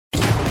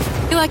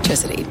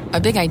Electricity, a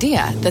big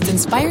idea that's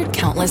inspired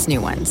countless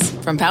new ones.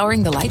 From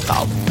powering the light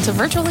bulb to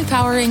virtually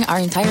powering our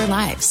entire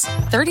lives.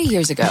 30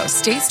 years ago,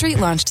 State Street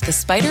launched the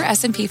Spider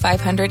S&P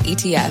 500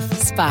 ETF,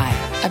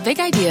 SPY. A big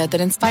idea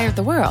that inspired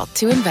the world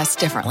to invest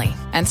differently.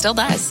 And still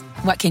does.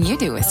 What can you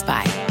do with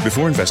SPY?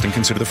 Before investing,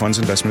 consider the fund's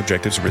investment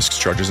objectives, risks,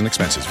 charges, and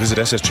expenses. Visit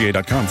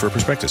ssga.com for a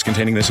prospectus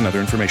containing this and other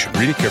information.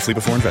 Read it carefully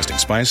before investing.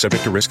 SPY is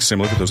subject to risks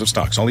similar to those of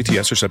stocks. All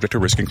ETFs are subject to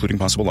risk, including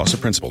possible loss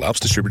of principal. Alps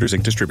Distributors,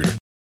 Inc. Distributor.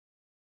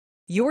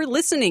 You're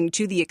listening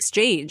to The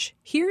Exchange.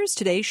 Here's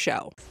today's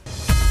show.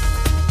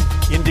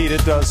 Indeed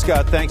it does,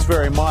 Scott. Thanks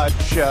very much.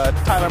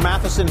 Tyler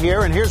Matheson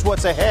here, and here's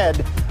what's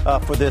ahead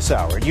for this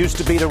hour. It used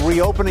to be the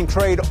reopening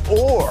trade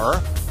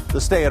or the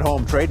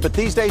stay-at-home trade, but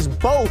these days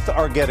both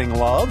are getting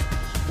love.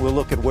 We'll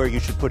look at where you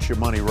should put your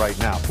money right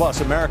now.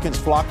 Plus, Americans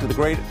flock to the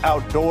great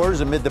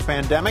outdoors amid the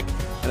pandemic,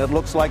 and it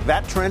looks like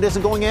that trend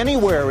isn't going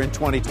anywhere in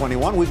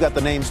 2021. We've got the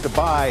names to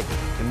buy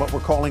in what we're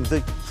calling the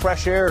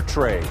fresh air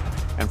trade.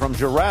 And from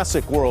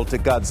Jurassic World to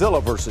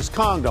Godzilla versus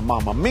Kong to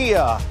Mamma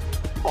Mia,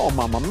 oh,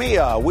 Mamma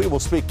Mia, we will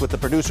speak with the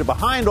producer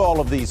behind all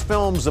of these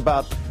films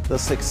about the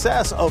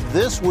success of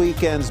this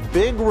weekend's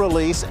big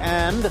release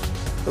and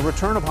the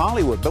return of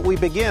Hollywood. But we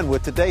begin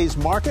with today's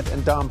market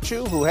and Dom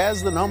Chu, who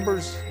has the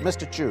numbers.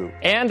 Mr. Chu.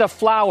 And a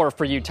flower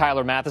for you,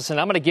 Tyler Matheson.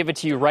 I'm going to give it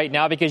to you right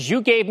now because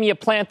you gave me a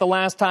plant the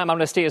last time. I'm going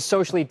to stay as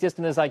socially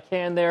distant as I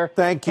can there.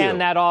 Thank you.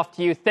 Hand that off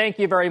to you. Thank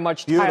you very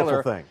much,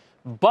 Tyler. Beautiful thing.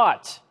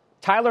 But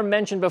Tyler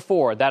mentioned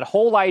before that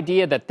whole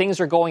idea that things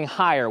are going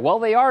higher. Well,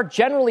 they are,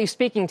 generally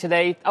speaking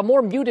today, a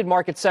more muted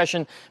market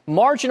session.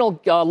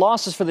 Marginal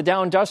losses for the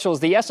Dow Industrials.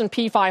 The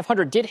S&P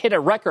 500 did hit a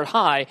record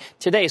high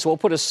today, so we'll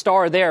put a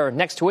star there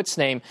next to its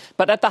name.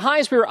 But at the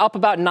highs, we were up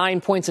about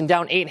 9 points and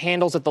down 8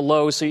 handles at the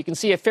lows, so you can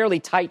see a fairly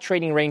tight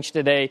trading range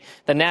today.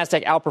 The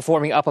Nasdaq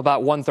outperforming up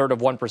about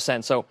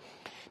 1/3%. So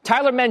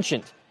Tyler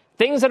mentioned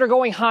things that are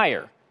going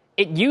higher.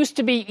 It used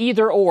to be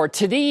either or.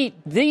 Today,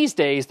 these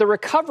days, the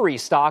recovery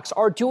stocks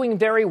are doing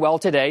very well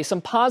today.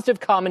 Some positive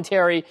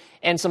commentary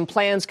and some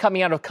plans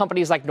coming out of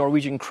companies like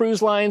Norwegian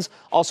Cruise Lines,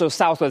 also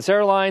Southwest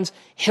Airlines,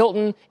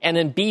 Hilton, and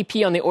then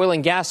BP on the oil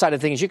and gas side of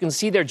things. You can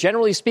see there,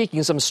 generally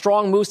speaking, some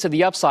strong moves to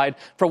the upside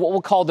for what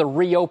we'll call the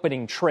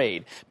reopening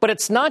trade. But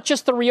it's not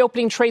just the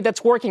reopening trade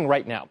that's working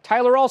right now.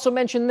 Tyler also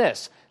mentioned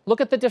this.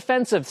 Look at the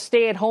defensive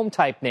stay-at-home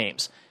type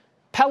names.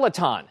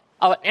 Peloton.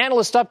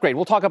 Analyst upgrade.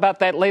 We'll talk about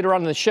that later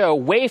on in the show.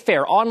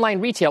 Wayfair,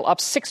 online retail,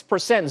 up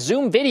 6%.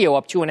 Zoom Video,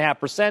 up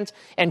 2.5%.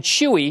 And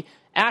Chewy,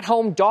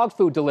 at-home dog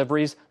food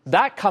deliveries,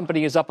 that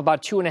company is up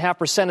about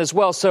 2.5% as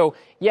well. So,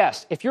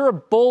 yes, if you're a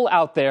bull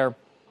out there,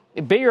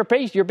 you're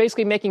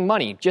basically making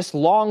money, just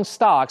long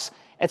stocks.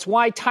 It's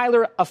why,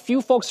 Tyler, a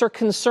few folks are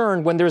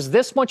concerned when there's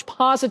this much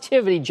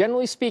positivity,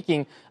 generally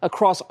speaking,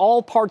 across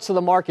all parts of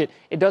the market.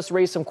 It does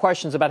raise some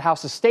questions about how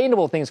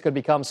sustainable things could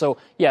become. So,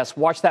 yes,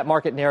 watch that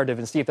market narrative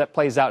and see if that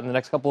plays out in the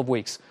next couple of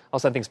weeks. I'll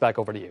send things back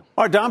over to you.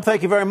 All right, Dom,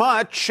 thank you very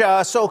much.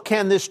 So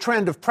can this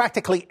trend of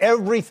practically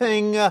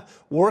everything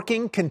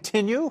working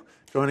continue?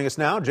 Joining us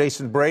now,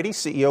 Jason Brady,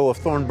 CEO of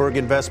Thornburg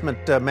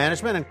Investment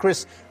Management, and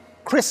Chris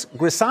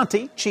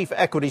Grisanti, Chief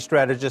Equity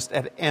Strategist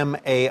at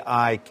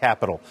MAI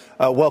Capital.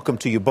 Welcome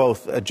to you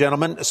both,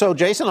 gentlemen. So,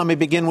 Jason, let me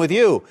begin with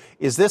you.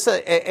 Is this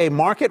a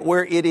market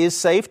where it is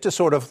safe to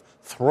sort of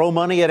throw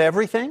money at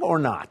everything or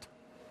not?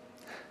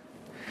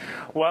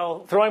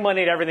 Well, throwing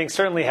money at everything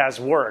certainly has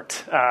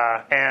worked,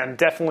 and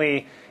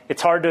definitely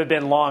it's hard to have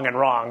been long and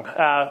wrong.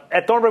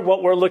 At Thornburg,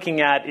 what we're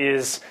looking at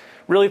is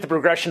really the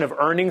progression of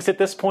earnings at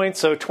this point.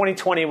 So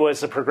 2020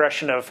 was a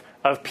progression of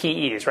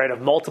PEs, right,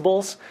 of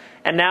multiples.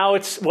 And now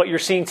it's what you're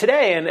seeing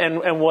today.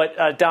 And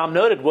what Dom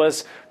noted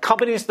was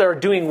companies that are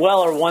doing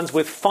well are ones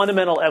with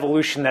fundamental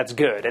evolution that's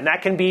good. And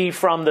that can be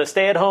from the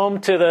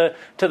stay-at-home to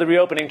the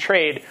reopening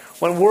trade.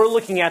 When we're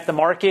looking at the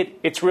market,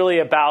 it's really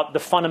about the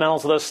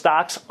fundamentals of those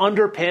stocks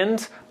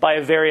underpinned by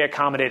a very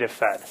accommodative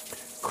Fed.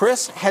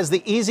 Chris, has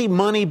the easy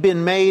money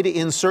been made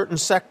in certain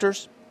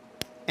sectors?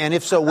 And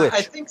if so, which?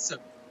 I think so.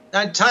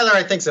 Tyler,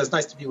 I think so. It's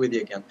nice to be with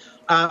you again.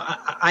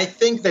 I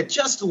think that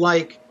just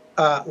like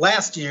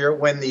last year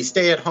when the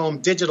stay-at-home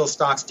digital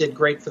stocks did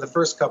great for the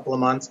first couple of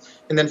months,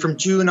 and then from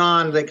June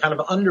on, they kind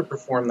of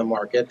underperformed the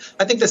market,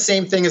 I think the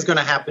same thing is going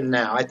to happen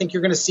now. I think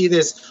you're going to see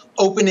this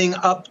opening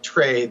up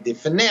trade, the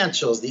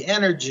financials, the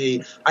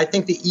energy. I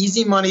think the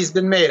easy money's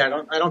been made. I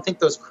don't think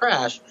those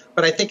crash,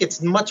 but I think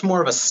it's much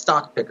more of a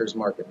stock picker's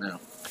market now.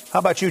 How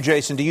about you,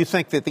 Jason? Do you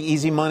think that the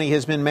easy money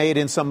has been made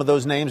in some of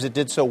those names that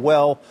did so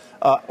well,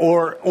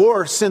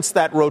 or since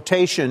that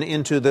rotation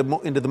into the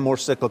more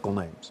cyclical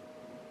names?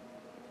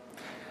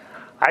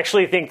 I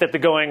actually think that the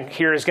going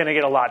here is going to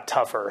get a lot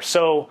tougher.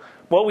 So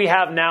what we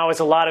have now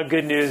is a lot of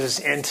good news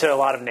into a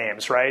lot of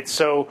names, right?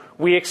 So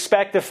we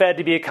expect the Fed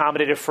to be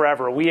accommodative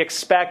forever. We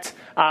expect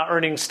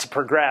earnings to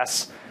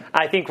progress.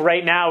 I think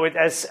right now,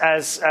 as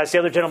the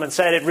other gentleman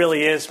said, it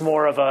really is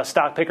more of a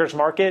stock picker's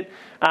market.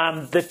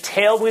 The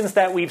tailwinds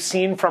that we've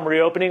seen from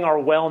reopening are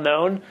well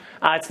known.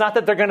 It's not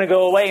that they're going to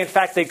go away. In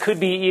fact, they could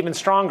be even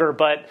stronger.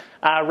 But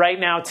right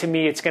now, to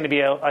me, it's going to be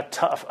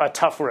a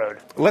tough road.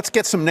 Let's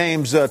get some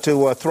names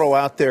to throw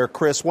out there,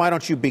 Chris. Why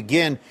don't you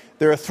begin?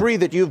 There are three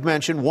that you've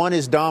mentioned. One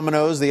is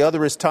Domino's. The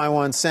other is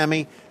Taiwan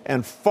Semi.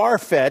 And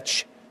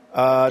Farfetch,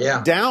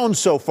 down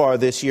so far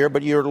this year,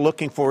 but you're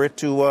looking for it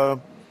to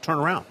turn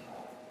around.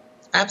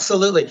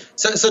 Absolutely.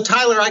 So,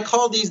 Tyler, I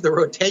call these the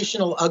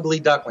rotational ugly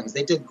ducklings.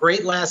 They did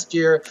great last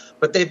year,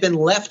 but they've been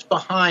left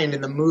behind in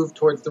the move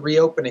towards the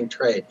reopening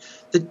trade.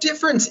 The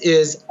difference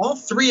is all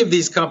three of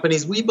these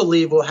companies, we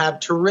believe, will have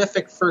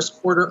terrific first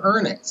quarter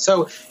earnings.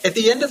 So at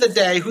the end of the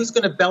day, who's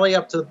going to belly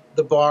up to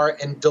the bar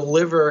and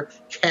deliver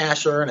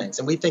cash earnings?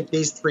 And we think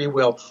these three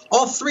will.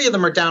 All three of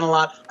them are down a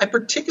lot. I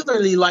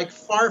particularly like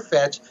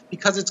Farfetch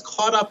because it's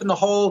caught up in the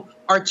whole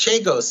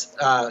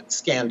Archegos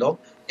scandal.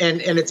 And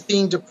it's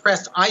being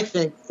depressed, I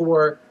think,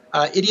 for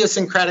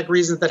idiosyncratic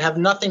reasons that have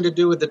nothing to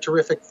do with the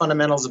terrific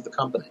fundamentals of the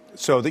company.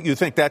 So that you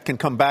think that can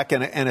come back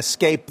and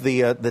escape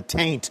the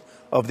taint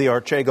of the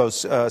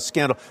Archegos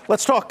scandal.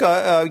 Let's talk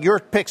your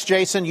picks,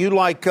 Jason. You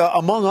like,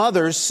 among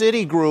others,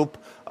 Citigroup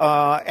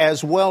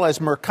as well as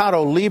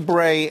Mercado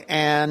Libre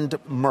and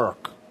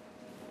Merck.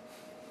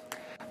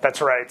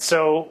 That's right.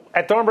 So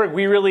at Thornburg,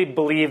 we really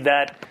believe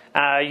that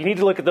you need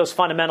to look at those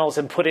fundamentals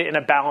and put it in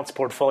a balanced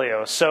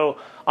portfolio. So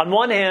on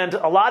one hand,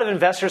 a lot of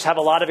investors have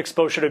a lot of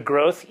exposure to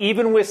growth.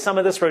 Even with some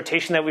of this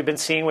rotation that we've been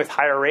seeing with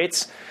higher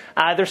rates,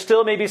 there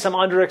still may be some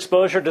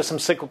underexposure to some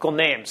cyclical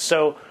names.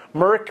 So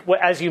Merck,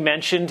 as you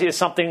mentioned,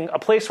 is a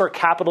place where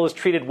capital is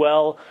treated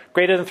well,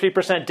 greater than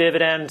 3%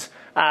 dividend,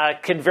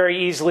 can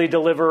very easily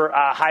deliver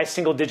high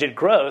single-digit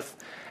growth.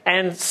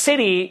 And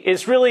Citi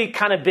is really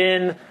kind of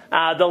been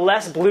the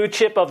less blue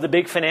chip of the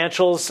big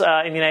financials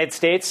in the United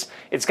States.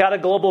 It's got a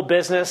global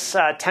business,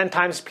 10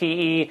 times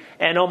PE,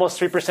 and almost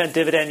 3%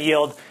 dividend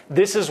yield.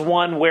 This is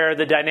one where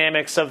the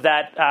dynamics of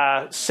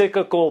that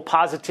cyclical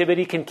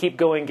positivity can keep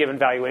going given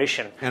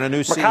valuation. And a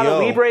new CEO. Mercado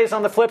Libre is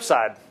on the flip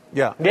side.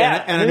 Yeah.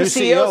 And a new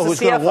CEO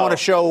who's going to want to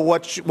show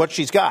what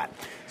she's got.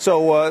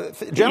 So,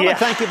 gentlemen,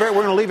 thank you very much.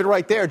 We're going to leave it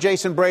right there.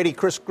 Jason Brady,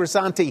 Chris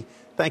Grisanti,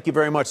 thank you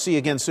very much. See you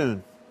again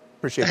soon.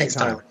 Appreciate your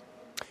time. Tyler.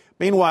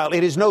 Meanwhile,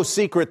 it is no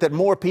secret that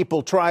more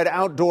people tried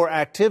outdoor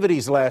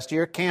activities last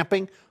year.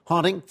 Camping,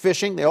 hunting,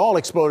 fishing, they all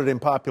exploded in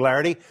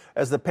popularity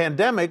as the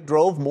pandemic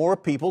drove more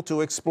people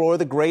to explore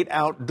the great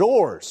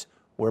outdoors,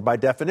 where by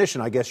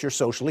definition, I guess you're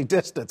socially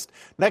distanced.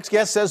 Next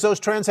guest says those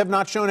trends have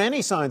not shown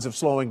any signs of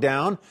slowing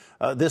down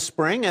this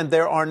spring, and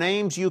there are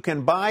names you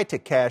can buy to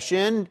cash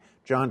in.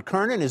 John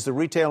Kernan is the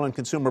retail and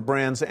consumer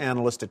brands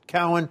analyst at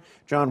Cowen.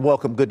 John,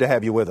 welcome. Good to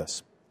have you with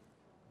us.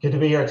 Good to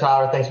be here,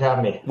 Tyler. Thanks for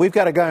having me. We've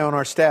got a guy on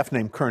our staff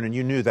named Kernan.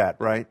 You knew that,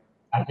 right?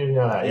 I do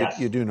know that, yes.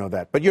 You do know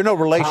that. But you're no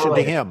relation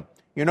to him.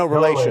 You're no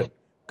relation.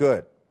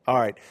 Good. All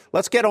right.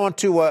 Let's get on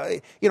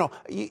to,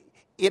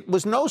 it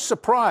was no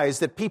surprise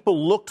that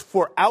people looked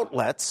for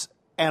outlets.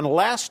 And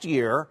last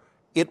year,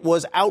 it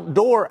was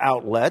outdoor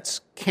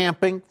outlets,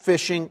 camping,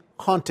 fishing,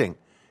 hunting.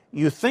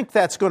 You think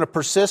that's going to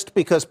persist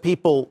because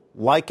people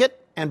like it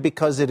and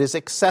because it is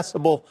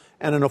accessible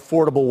and an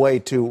affordable way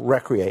to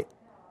recreate?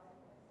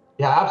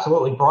 Yeah,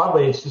 absolutely.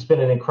 Broadly, it's just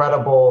been an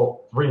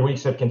incredible 3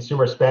 weeks of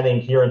consumer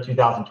spending here in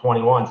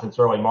 2021 since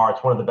early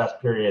March, one of the best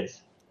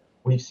periods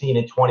we've seen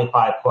in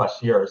 25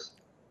 plus years.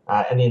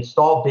 And the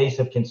installed base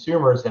of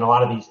consumers in a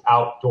lot of these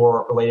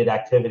outdoor related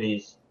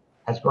activities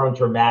has grown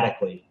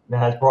dramatically. And that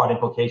has broad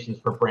implications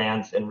for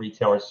brands and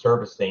retailers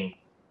servicing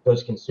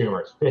those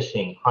consumers.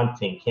 Fishing,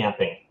 hunting,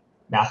 camping,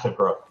 massive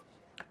growth.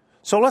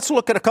 So let's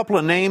look at a couple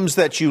of names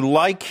that you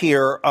like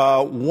here.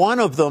 One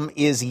of them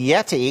is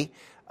Yeti.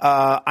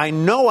 I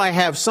know I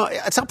have some,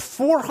 it's up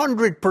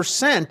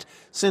 400%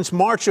 since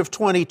March of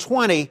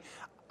 2020.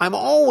 I'm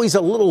always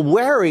a little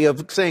wary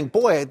of saying,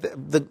 boy,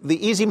 the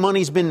easy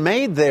money's been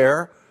made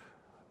there.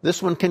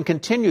 This one can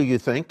continue, you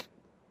think?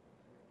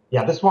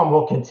 Yeah, this one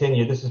will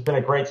continue. This has been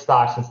a great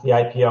stock since the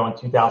IPO in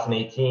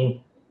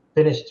 2018.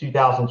 Finished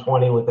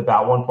 2020 with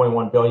about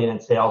 $1.1 billion in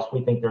sales.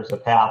 We think there's a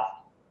path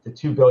to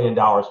 $2 billion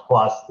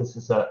plus. This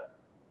is a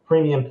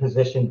premium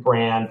positioned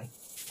brand.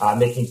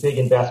 Making big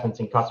investments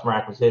in customer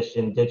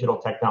acquisition, digital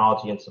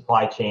technology, and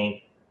supply chain.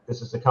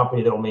 This is a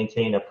company that will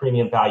maintain a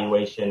premium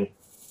valuation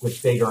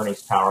with big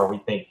earnings power. We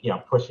think,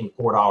 pushing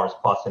 $4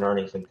 plus in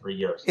earnings in 3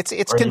 years.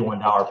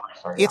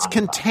 It's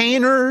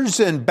containers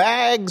and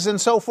bags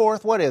and so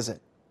forth. What is it?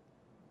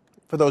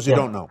 For those who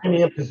don't know.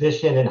 Premium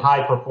position in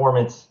high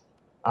performance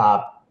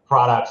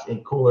products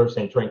in coolers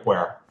and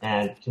drinkware,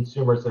 and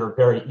consumers that are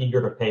very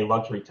eager to pay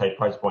luxury type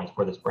price points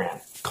for this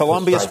brand.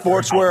 Columbia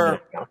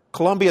Sportswear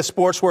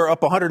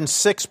up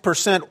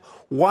 106%.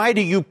 Why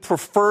do you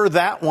prefer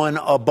that one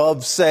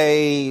above,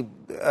 say,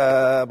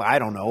 I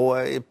don't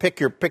know, pick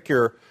your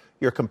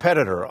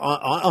competitor,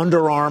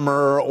 Under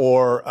Armour,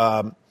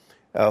 or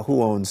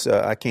who owns?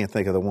 I can't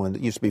think of the one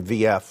that used to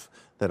be VF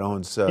that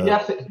owns.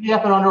 VF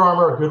and Under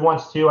Armour are good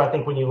ones too. I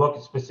think when you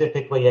look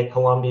specifically at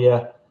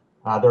Columbia,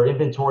 Their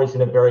inventory is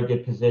in a very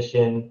good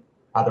position.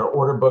 Their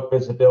order book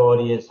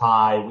visibility is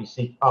high. We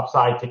see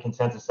upside to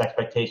consensus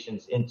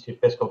expectations into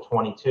fiscal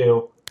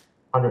 22.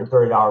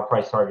 $130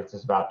 price targets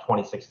is about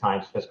 26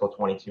 times fiscal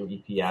 22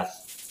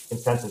 EPS.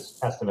 Consensus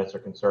estimates are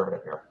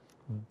conservative here.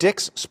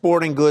 Dick's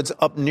Sporting Goods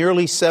up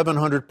nearly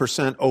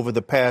 700% over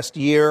the past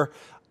year.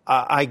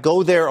 I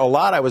go there a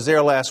lot. I was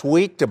there last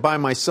week to buy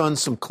my son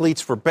some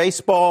cleats for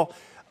baseball.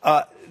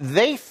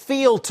 They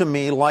feel to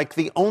me like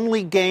the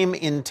only game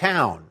in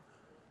town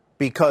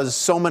because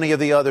so many of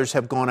the others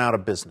have gone out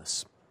of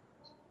business.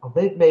 Well,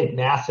 they've made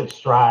massive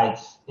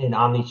strides in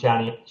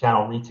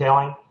omni-channel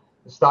retailing.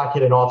 The stock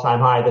hit an all-time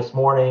high this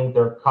morning.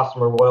 Their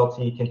customer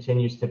loyalty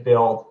continues to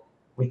build.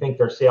 We think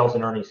their sales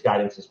and earnings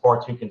guidance is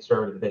far too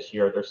conservative this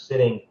year. They're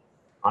sitting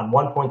on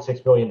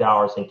 $1.6 billion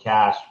in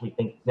cash. We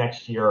think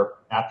next year,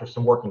 after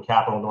some working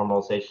capital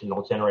normalization,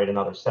 they'll generate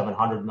another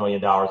 $700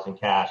 million in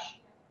cash.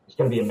 There's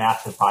going to be a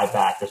massive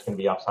buyback. There's going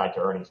to be upside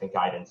to earnings and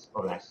guidance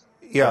over the next.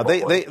 Yeah,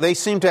 they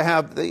seem to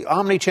have the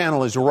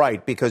omni-channel is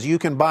right because you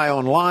can buy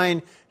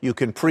online, you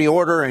can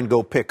pre-order and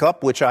go pick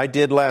up, which I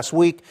did last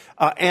week.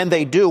 And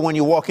they do when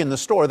you walk in the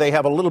store. They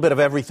have a little bit of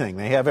everything.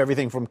 They have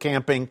everything from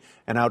camping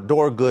and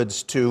outdoor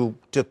goods to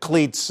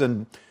cleats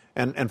and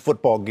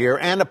football gear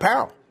and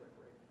apparel.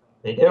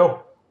 They do.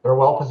 They're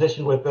well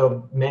positioned with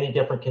many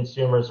different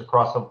consumers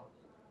across a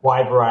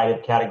wide variety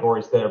of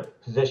categories. Their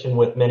position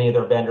with many of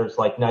their vendors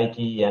like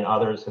Nike and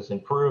others has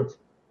improved.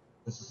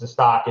 This is a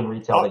stock in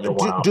retail that you'll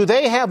want. Do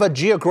they have a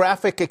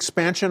geographic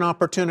expansion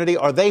opportunity?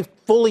 Are they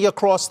fully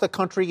across the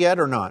country yet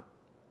or not?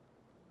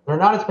 They're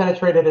not as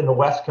penetrated in the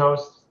West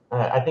Coast.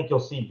 I think you'll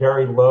see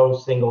very low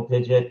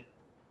single-digit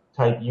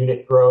type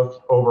unit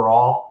growth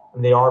overall.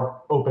 And they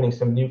are opening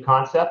some new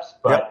concepts,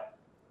 but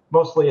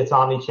mostly it's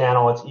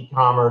omni-channel, it's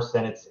e-commerce,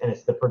 and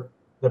it's the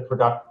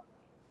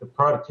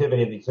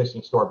productivity of the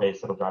existing store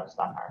base that'll drive the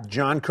stock higher.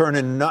 John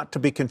Kernan, not to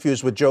be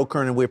confused with Joe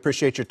Kernan. We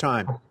appreciate your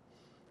time.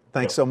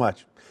 Thanks so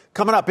much.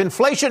 Coming up,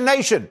 Inflation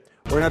Nation.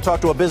 We're going to talk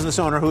to a business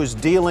owner who's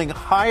dealing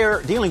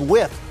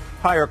with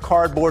higher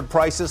cardboard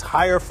prices,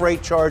 higher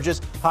freight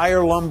charges,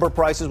 higher lumber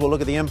prices. We'll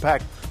look at the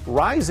impact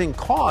rising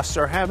costs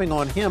are having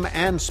on him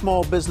and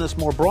small business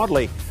more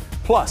broadly.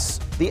 Plus,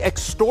 the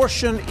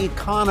extortion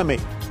economy.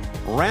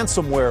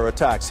 Ransomware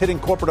attacks hitting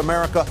corporate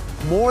America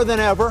more than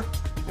ever,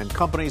 and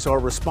companies are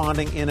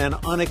responding in an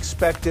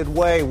unexpected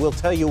way. We'll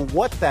tell you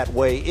what that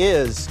way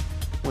is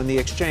when the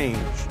exchange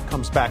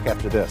comes back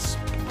after this.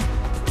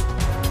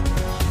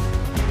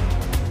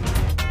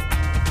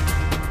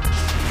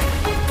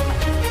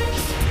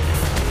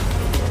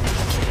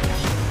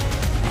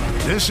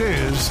 This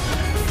is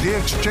The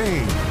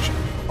Exchange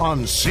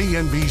on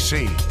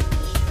CNBC.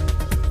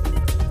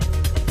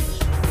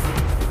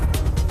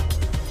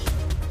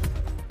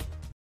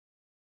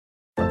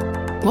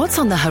 What's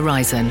on the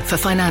horizon for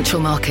financial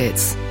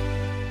markets?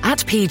 At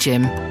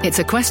PGIM, it's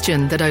a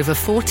question that over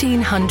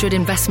 1,400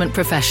 investment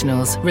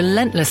professionals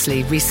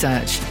relentlessly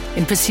research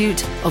in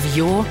pursuit of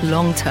your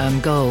long-term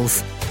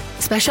goals.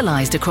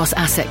 Specialized across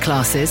asset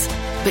classes,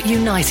 but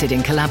united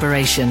in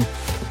collaboration,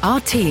 our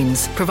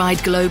teams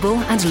provide global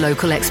and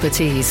local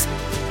expertise.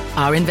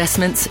 Our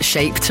investments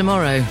shape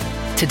tomorrow,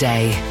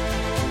 today.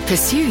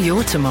 Pursue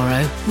your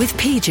tomorrow with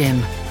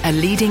PGIM, a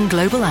leading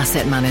global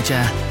asset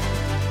manager.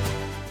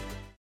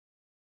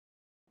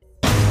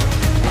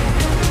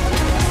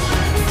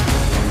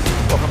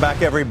 Welcome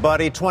back,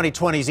 everybody.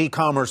 2020's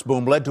e-commerce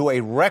boom led to a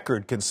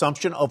record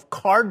consumption of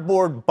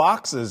cardboard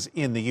boxes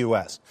in the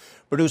U.S.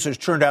 Producers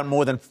churned out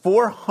more than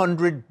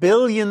 400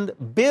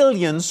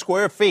 billion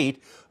square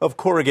feet of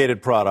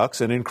corrugated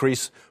products, an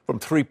increase from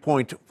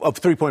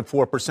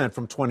 3.4%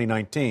 from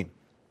 2019.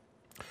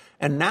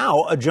 And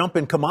now a jump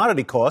in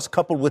commodity costs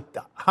coupled with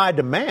high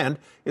demand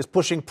is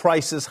pushing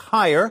prices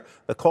higher.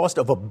 The cost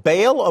of a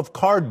bale of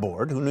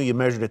cardboard, who knew you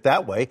measured it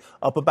that way,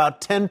 up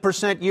about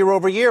 10% year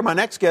over year. My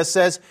next guest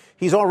says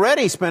he's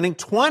already spending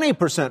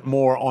 20%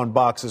 more on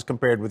boxes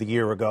compared with a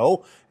year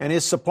ago, and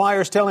his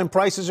suppliers tell him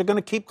prices are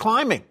going to keep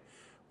climbing.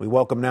 We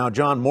welcome now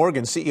John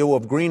Morgan, CEO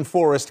of Green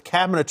Forest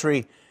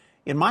Cabinetry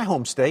in my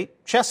home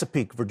state,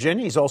 Chesapeake,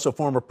 Virginia. He's also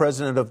former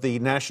president of the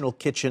National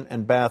Kitchen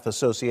and Bath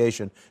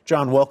Association.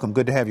 John, welcome.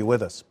 Good to have you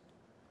with us.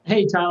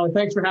 Hey, Tyler.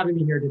 Thanks for having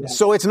me here today.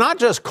 So it's not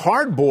just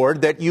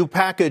cardboard that you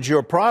package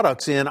your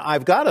products in.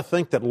 I've got to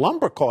think that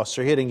lumber costs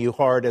are hitting you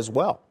hard as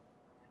well.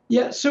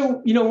 Yeah.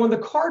 So, on the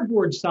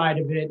cardboard side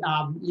of it,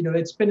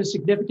 it's been a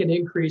significant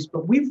increase,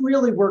 but we've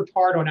really worked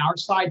hard on our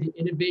side to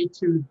innovate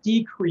to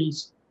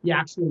decrease the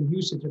actual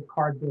usage of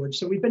cardboard.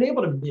 So we've been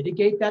able to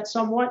mitigate that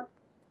somewhat.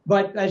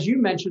 But as you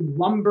mentioned,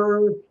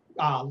 lumber,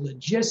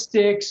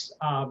 logistics,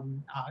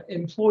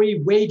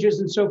 employee wages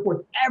and so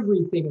forth,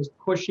 everything is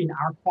pushing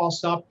our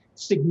costs up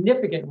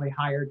significantly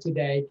higher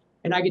today.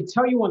 And I can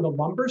tell you on the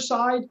lumber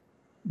side,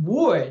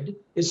 wood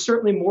is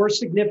certainly more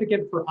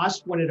significant for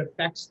us when it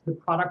affects the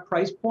product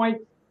price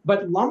point.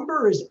 But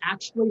lumber is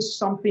actually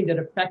something that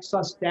affects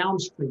us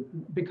downstream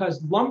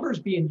because lumber is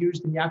being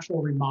used in the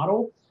actual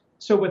remodel.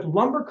 So with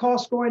lumber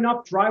costs going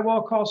up,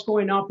 drywall costs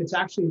going up, it's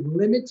actually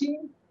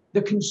limiting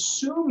the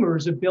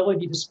consumer's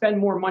ability to spend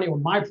more money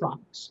on my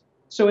products.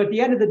 So at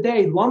the end of the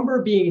day,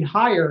 lumber being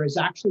higher is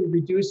actually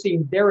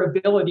reducing their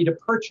ability to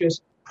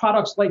purchase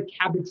products like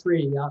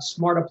cabinetry,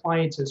 smart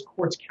appliances,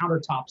 quartz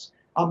countertops.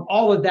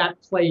 All of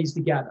that plays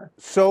together.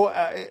 So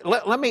I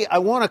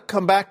want to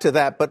come back to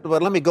that, but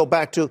let me go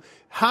back to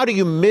how do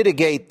you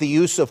mitigate the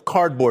use of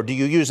cardboard? Do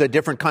you use a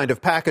different kind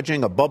of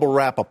packaging, a bubble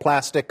wrap, a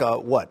plastic?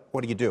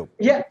 What do you do?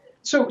 Yeah.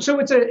 So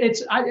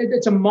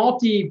it's a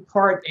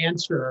multi-part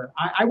answer.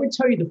 I would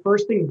tell you the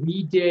first thing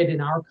we did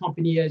in our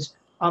company is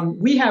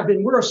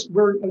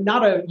we're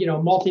not a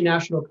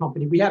multinational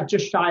company. We have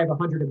just shy of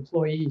 100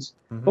 employees,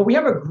 but we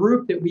have a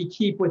group that we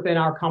keep within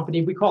our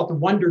company. We call it the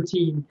Wonder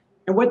Team.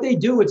 And what they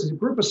do is a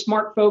group of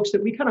smart folks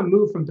that we kind of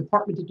move from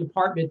department to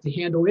department to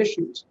handle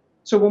issues.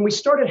 So when we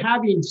started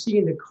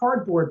seeing the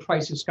cardboard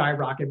prices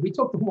skyrocket, we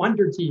took the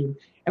Wonder Team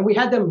and we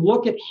had them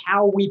look at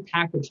how we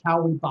package,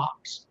 how we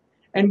box.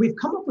 And we've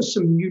come up with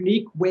some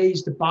unique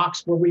ways to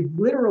box where we've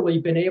literally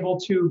been able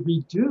to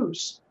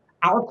reduce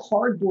our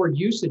cardboard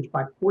usage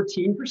by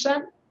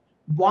 14%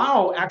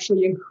 while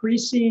actually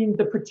increasing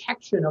the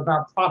protection of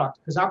our product,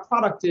 because our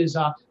product is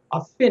a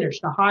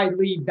finished, a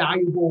highly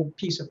valuable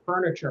piece of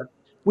furniture.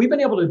 We've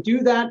been able to do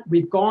that.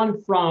 We've gone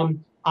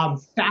from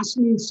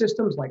fastening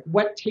systems like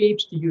wet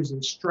tapes to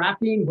using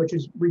strapping, which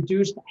has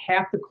reduced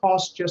half the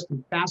cost just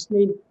in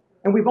fastening.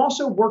 And we've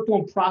also worked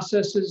on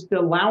processes that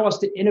allow us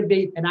to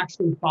innovate and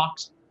actually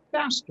box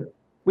faster.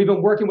 We've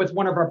been working with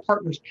one of our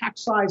partners, Pack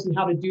Size, and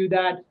how to do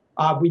that.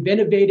 We've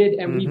innovated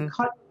and we've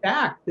cut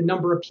back the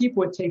number of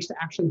people it takes to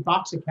actually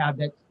box a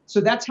cabinet. So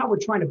that's how we're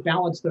trying to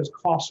balance those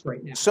costs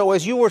right now. So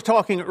as you were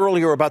talking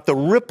earlier about the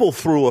ripple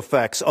through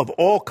effects of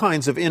all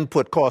kinds of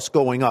input costs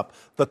going up,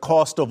 the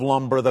cost of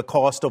lumber, the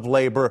cost of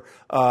labor.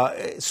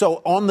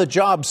 So on the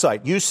job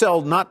site, you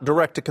sell not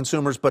direct to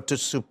consumers, but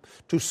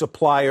to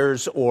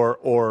suppliers or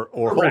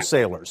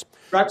wholesalers.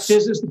 Right,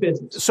 business to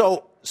business.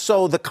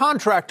 So the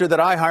contractor that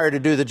I hire to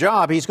do the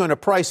job, he's going to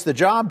price the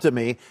job to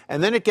me,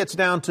 and then it gets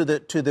down to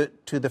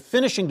the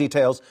finishing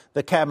details,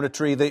 the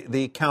cabinetry,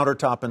 the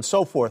countertop, and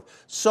so forth.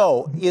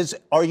 So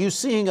are you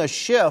seeing a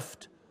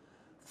shift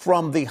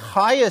from the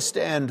highest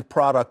end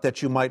product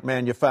that you might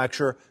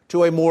manufacture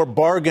to a more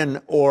bargain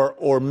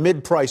or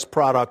mid-price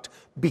product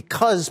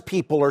because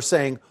people are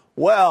saying,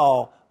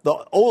 well,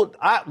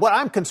 what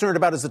I'm concerned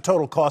about is the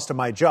total cost of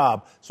my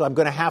job, so I'm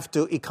going to have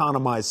to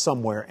economize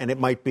somewhere, and it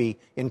might be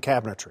in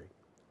cabinetry.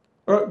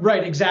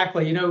 Right,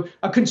 exactly.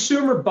 A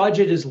consumer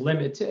budget is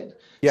limited.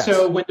 Yes.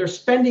 So when they're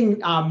spending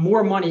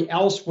more money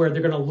elsewhere,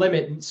 they're going to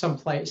limit in some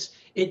place.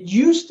 It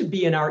used to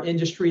be in our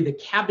industry, the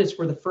cabinets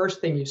were the first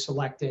thing you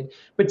selected.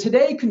 But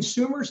today,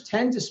 consumers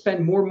tend to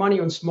spend more money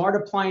on smart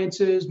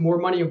appliances, more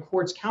money on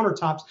quartz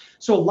countertops.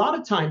 So a lot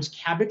of times,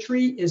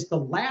 cabinetry is the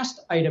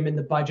last item in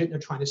the budget they're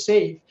trying to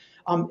save.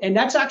 And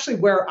that's actually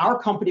where our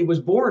company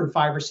was born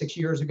 5 or 6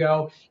 years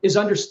ago, is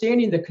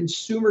understanding the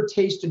consumer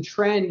taste and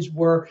trends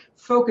were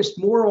focused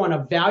more on a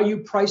value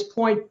price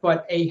point,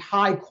 but a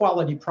high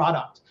quality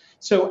product.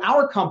 So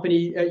our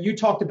company, you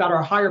talked about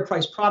our higher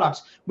priced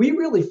products. We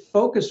really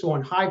focus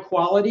on high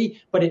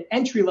quality, but at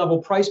entry level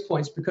price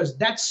points, because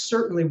that's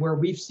certainly where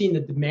we've seen the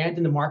demand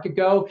in the market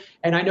go.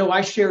 And I know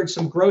I shared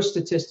some growth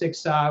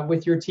statistics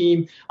with your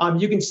team.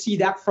 You can see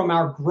that from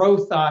our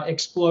growth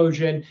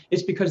explosion.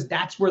 It's because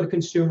that's where the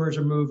consumers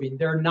are moving.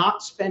 They're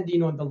not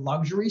spending on the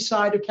luxury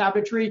side of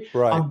cabinetry.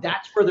 Right.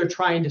 That's where they're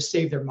trying to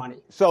save their money.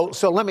 So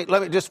let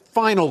me just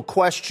final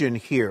question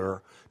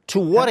here. To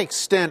what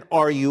extent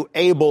are you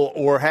able,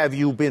 or have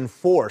you been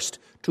forced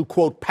to,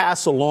 quote,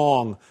 pass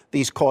along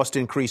these cost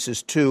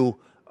increases to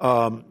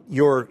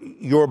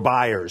your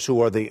buyers,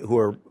 who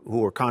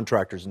are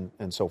contractors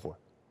and so forth,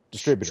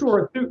 distributors?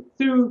 Sure.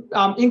 Through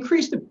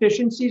increased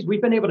efficiencies,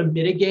 we've been able to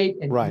mitigate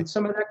and eat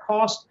some of that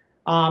cost.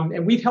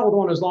 And we've held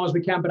on as long as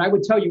we can. But I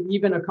would tell you,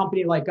 even a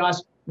company like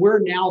us, we're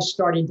now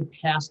starting to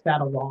pass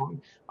that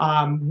along.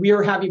 We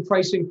are having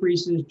price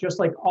increases, just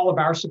like all of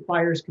our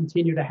suppliers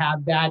continue to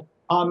have that.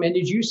 And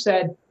as you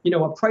said,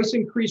 a price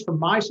increase from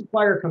my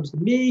supplier comes to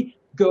me,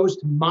 goes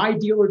to my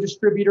dealer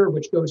distributor,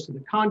 which goes to the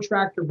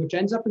contractor, which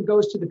ends up and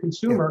goes to the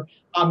consumer.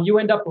 Yeah. You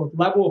end up with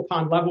level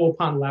upon level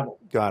upon level.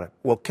 Got it.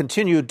 Well,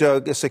 continued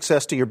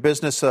success to your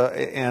business,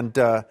 and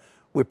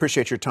we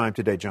appreciate your time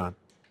today, John.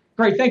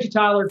 Great. Thank you,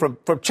 Tyler.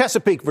 From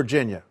Chesapeake,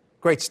 Virginia.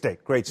 Great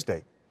state. Great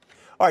state.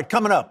 All right,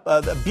 coming up,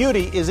 the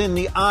beauty is in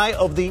the eye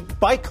of the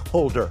bike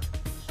holder.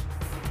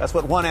 That's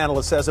what one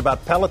analyst says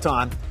about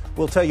Peloton.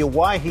 We'll tell you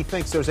why he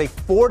thinks there's a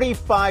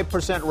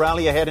 45%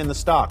 rally ahead in the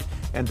stock.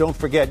 And don't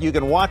forget, you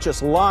can watch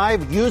us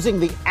live using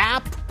the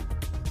app.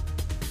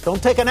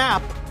 Don't take a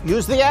nap.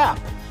 Use the app.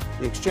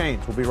 The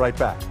Exchange. We'll be right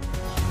back.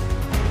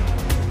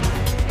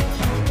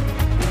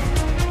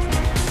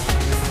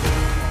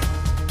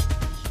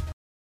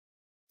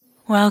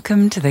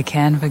 Welcome to the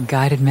Canva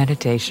guided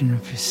meditation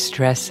for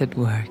stress at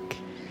work.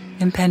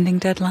 Impending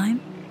deadline?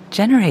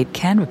 Generate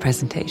Canva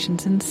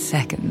presentations in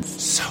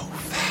seconds. So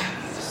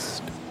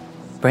fast.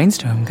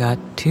 Brainstorm got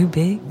too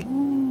big?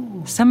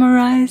 Ooh.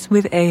 Summarize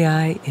with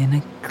AI in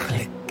a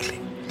click.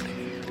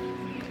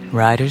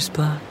 Writer's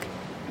block?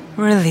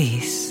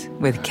 Release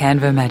with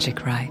Canva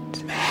Magic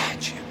Write.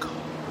 Magical.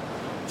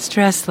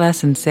 Stress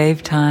less and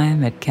save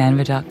time at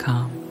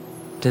canva.com.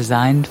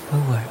 Designed for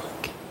work.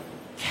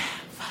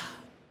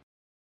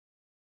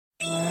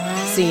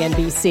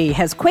 CNBC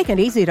has quick and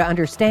easy to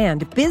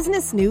understand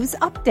business news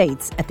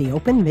updates at the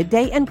open,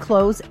 midday, and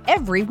close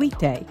every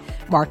weekday.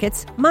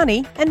 Markets,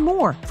 money, and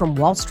more from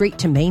Wall Street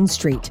to Main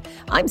Street.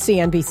 I'm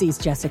CNBC's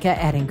Jessica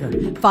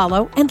Ettinger.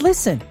 Follow and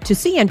listen to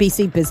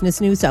CNBC Business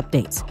News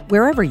Updates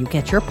wherever you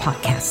get your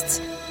podcasts.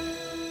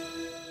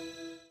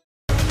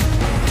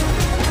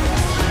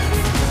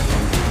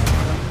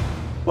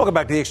 Welcome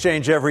back to the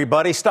Exchange,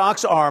 everybody.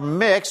 Stocks are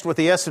mixed with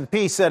the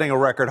S&P setting a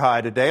record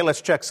high today.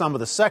 Let's check some of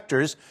the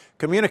sectors.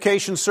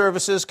 Communication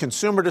services,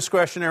 consumer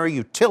discretionary,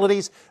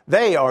 utilities,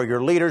 they are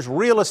your leaders.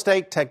 Real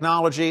estate,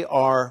 technology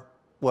are,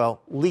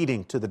 well,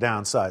 leading to the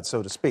downside,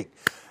 so to speak.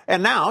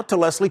 And now to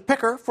Leslie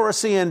Picker for a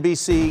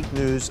CNBC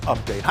News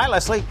update. Hi,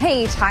 Leslie.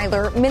 Hey,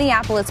 Tyler.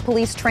 Minneapolis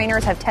police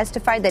trainers have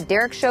testified that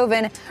Derek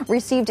Chauvin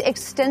received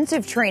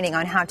extensive training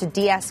on how to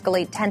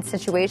de-escalate tense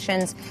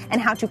situations and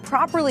how to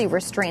properly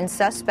restrain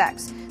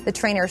suspects. The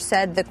trainers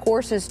said the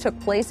courses took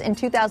place in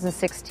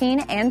 2016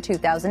 and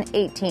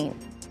 2018.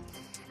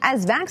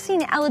 As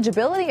vaccine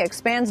eligibility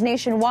expands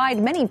nationwide,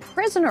 many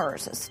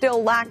prisoners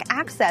still lack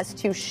access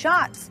to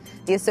shots.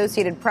 The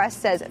Associated Press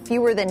says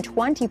fewer than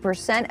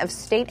 20% of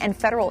state and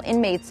federal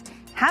inmates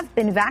have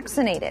been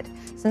vaccinated.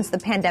 Since the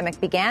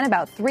pandemic began,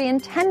 about 3 in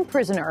 10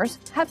 prisoners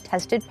have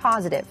tested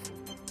positive.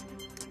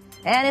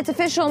 And it's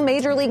official,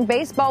 Major League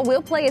Baseball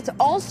will play its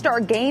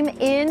All-Star game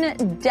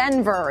in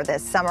Denver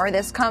this summer.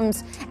 This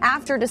comes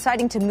after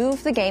deciding to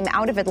move the game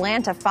out of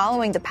Atlanta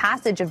following the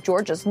passage of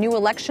Georgia's new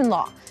election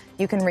law.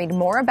 You can read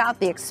more about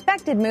the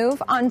expected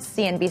move on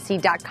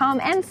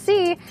CNBC.com and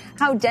see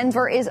how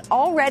Denver is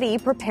already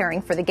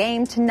preparing for the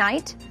game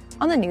tonight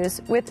on the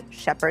News with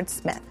Shepard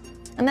Smith.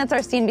 And that's our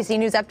CNBC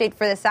News update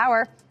for this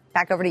hour.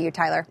 Back over to you,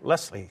 Tyler.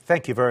 Leslie,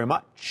 thank you very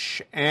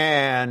much.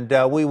 And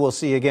we will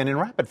see you again in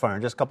Rapid Fire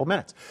in just a couple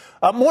minutes.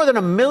 More than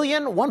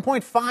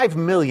 1.5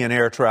 million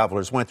air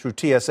travelers went through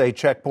TSA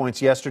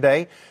checkpoints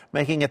yesterday,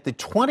 making it the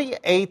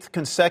 28th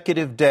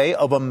consecutive day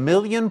of 1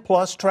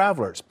 million-plus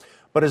travelers.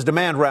 But as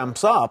demand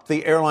ramps up,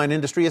 the airline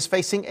industry is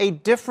facing a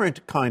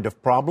different kind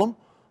of problem,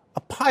 a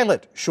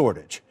pilot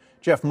shortage.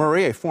 Jeff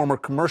Murray, a former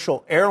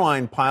commercial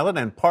airline pilot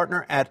and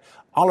partner at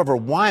Oliver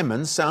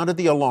Wyman, sounded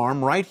the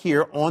alarm right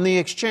here on the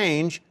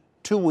Exchange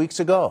 2 weeks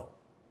ago.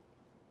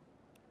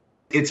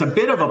 It's a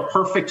bit of a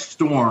perfect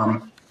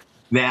storm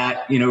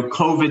that,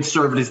 COVID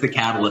served as the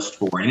catalyst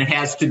for, and it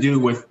has to do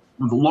with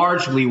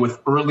largely with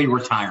early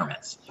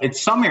retirements. At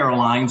some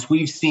airlines,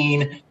 we've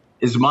seen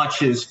as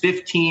much as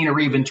 15 or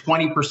even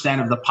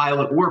 20% of the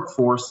pilot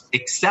workforce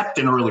accept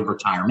an early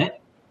retirement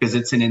because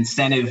it's an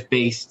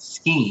incentive-based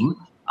scheme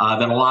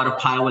that a lot of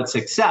pilots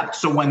accept.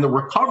 So when the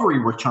recovery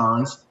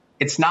returns,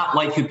 it's not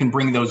like you can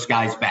bring those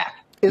guys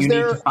back. You need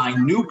to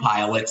find new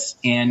pilots,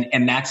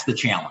 and that's the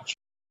challenge.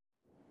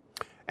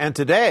 And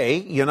today,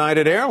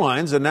 United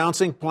Airlines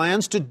announcing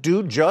plans to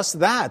do just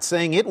that,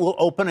 saying it will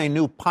open a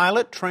new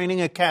pilot training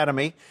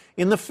academy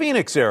in the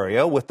Phoenix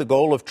area with the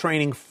goal of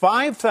training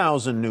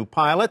 5,000 new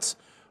pilots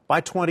by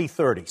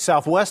 2030.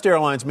 Southwest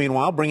Airlines,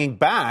 meanwhile, bringing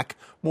back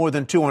more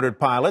than 200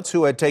 pilots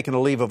who had taken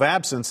a leave of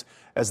absence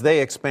as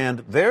they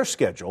expand their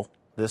schedule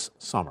this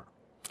summer.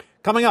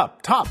 Coming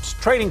up, Topps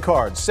trading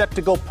cards set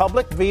to go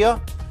public via,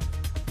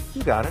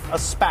 you got it, a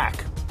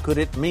SPAC. Could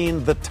it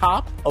mean the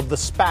top of the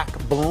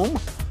SPAC boom?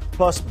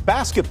 Plus,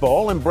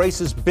 basketball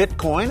embraces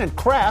Bitcoin and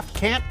Kraft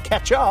can't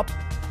catch up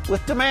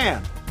with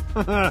demand.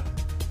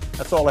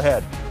 That's all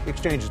ahead. The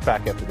Exchange is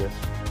back after this.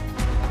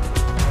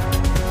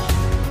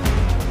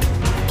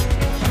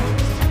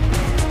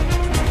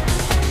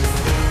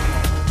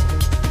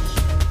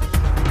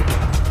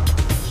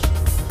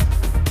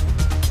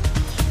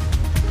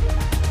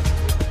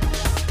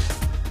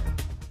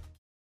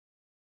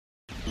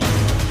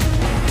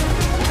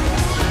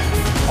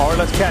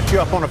 Let's catch you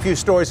up on a few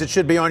stories that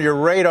should be on your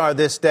radar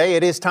this day.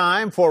 It is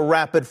time for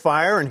Rapid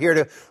Fire, and here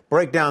to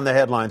break down the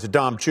headlines,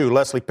 Dom Chu,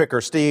 Leslie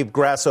Picker, Steve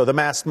Grasso, the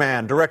masked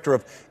man, director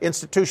of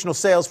institutional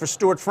sales for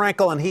Stuart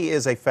Frankel, and he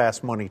is a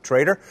fast money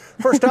trader.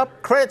 First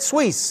up, Credit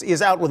Suisse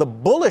is out with a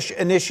bullish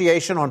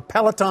initiation on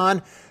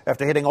Peloton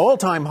after hitting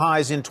all-time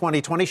highs in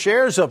 2020.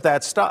 Shares of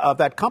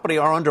that company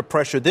are under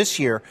pressure this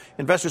year.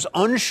 Investors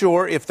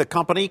unsure if the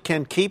company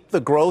can keep the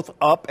growth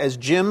up as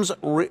gyms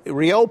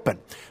reopen.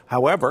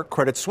 However,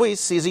 Credit Suisse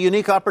sees a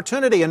unique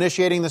opportunity,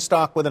 initiating the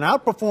stock with an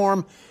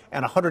outperform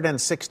and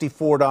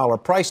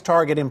 $164 price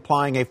target,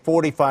 implying a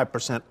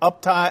 45%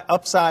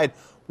 upside.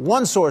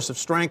 One source of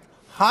strength,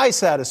 high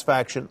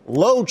satisfaction,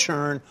 low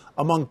churn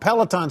among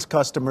Peloton's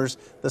customers.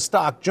 The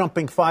stock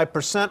jumping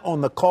 5%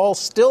 on the call,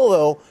 still,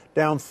 though,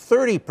 down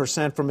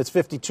 30% from its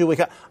 52-week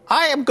high.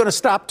 I am going to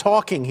stop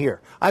talking here.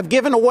 I've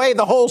given away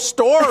the whole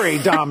story,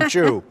 Dom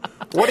Chu.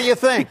 What do you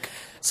think?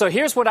 So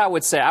here's what I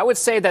would say. I would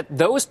say that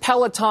those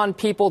Peloton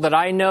people that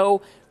I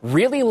know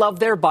really love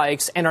their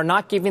bikes and are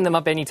not giving them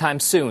up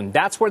anytime soon.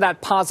 That's where that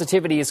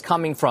positivity is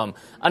coming from.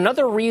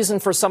 Another reason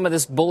for some of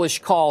this bullish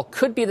call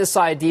could be this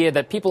idea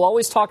that people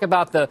always talk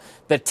about the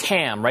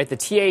TAM, right? The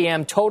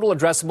TAM, total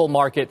addressable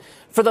market.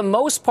 For the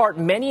most part,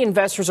 many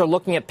investors are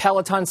looking at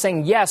Peloton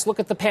saying, yes,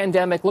 look at the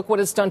pandemic, look what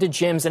it's done to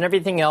gyms and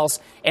everything else.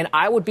 And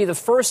I would be the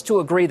first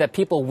to agree that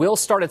people will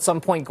start at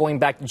some point going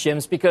back to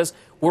gyms because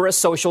we're a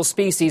social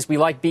species. We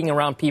like being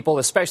around people,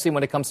 especially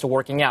when it comes to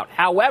working out.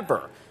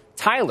 However,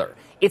 Tyler,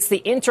 it's the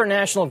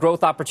international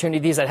growth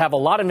opportunities that have a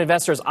lot of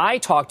investors I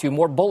talk to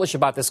more bullish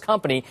about this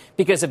company,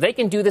 because if they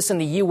can do this in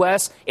the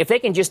U.S., if they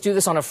can just do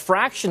this on a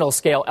fractional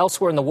scale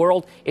elsewhere in the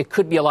world, it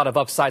could be a lot of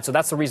upside. So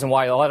that's the reason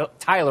why,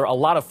 Tyler, a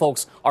lot of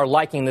folks are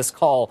liking this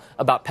call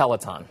about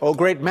Peloton. Oh,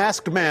 great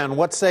masked man,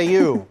 what say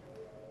you?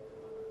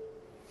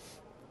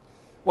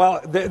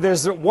 Well,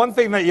 there's one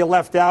thing that you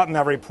left out in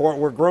that report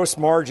were gross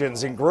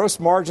margins, and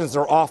gross margins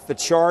are off the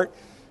chart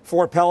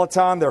for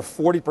Peloton. They're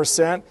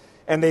 40%.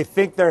 And they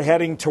think they're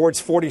heading towards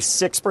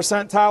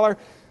 46%, Tyler.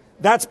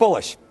 That's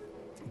bullish.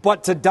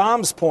 But to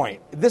Dom's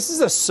point, this is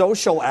a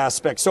social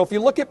aspect. So if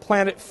you look at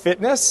Planet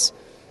Fitness,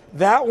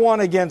 that one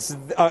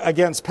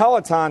against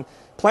Peloton,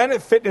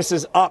 Planet Fitness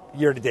is up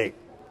year to date.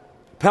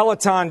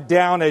 Peloton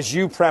down, as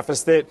you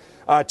prefaced it,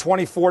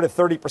 24 to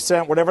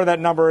 30%, whatever that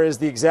number is,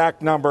 the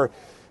exact number.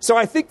 So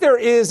I think there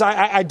is,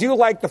 I do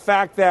like the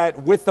fact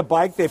that with the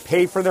bike, they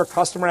pay for their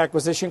customer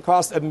acquisition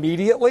cost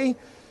immediately.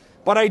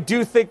 But I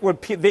do think when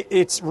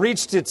it's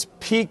reached its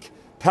peak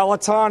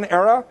Peloton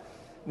era,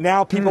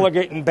 now people are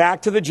getting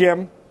back to the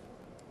gym,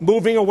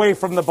 moving away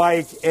from the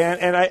bike.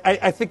 And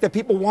I think that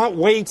people want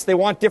weights. They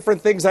want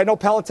different things. I know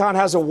Peloton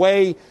has a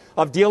way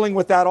of dealing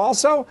with that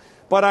also.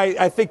 But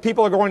I think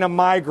people are going to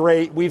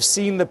migrate. We've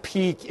seen the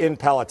peak in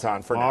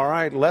Peloton for now. All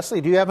right.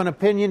 Leslie, do you have an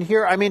opinion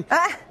here? I mean,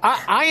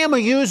 I am a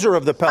user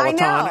of the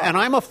Peloton, and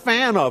I'm a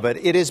fan of it.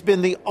 It has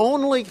been the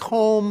only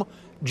home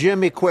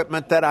gym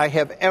equipment that I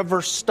have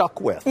ever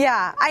stuck with.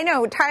 Yeah, I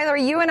know. Tyler,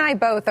 you and I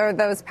both are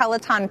those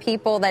Peloton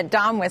people that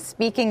Dom was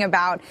speaking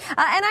about. And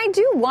I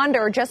do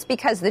wonder, just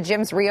because the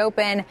gyms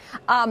reopen,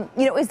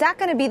 is that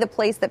going to be the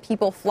place that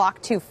people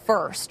flock to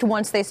first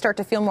once they start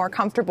to feel more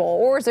comfortable?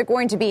 Or is it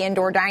going to be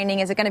indoor dining?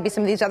 Is it going to be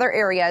some of these other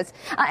areas?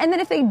 And then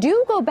if they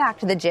do go back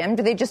to the gym,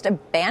 do they just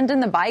abandon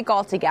the bike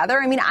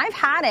altogether? I mean, I've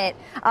had it,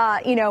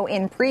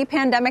 in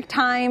pre-pandemic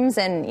times,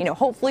 and,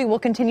 hopefully we'll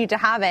continue to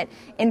have it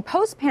in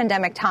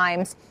post-pandemic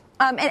times.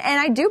 And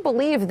I do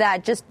believe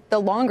that just the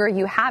longer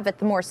you have it,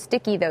 the more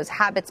sticky those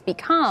habits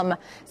become.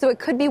 So it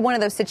could be one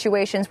of those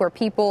situations where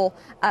people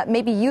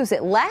maybe use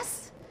it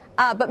less,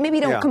 but maybe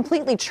don't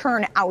completely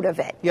churn out of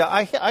it. Yeah,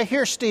 I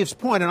hear Steve's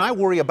point, and I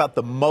worry about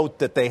the moat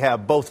that they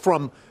have, both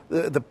from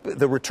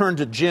the return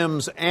to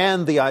gyms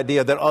and the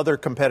idea that other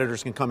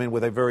competitors can come in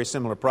with a very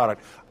similar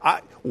product.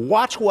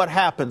 Watch what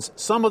happens.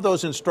 Some of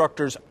those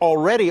instructors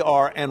already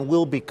are and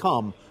will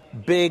become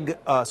big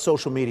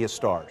social media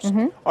stars.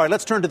 All right,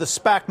 let's turn to the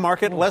SPAC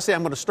market. Leslie,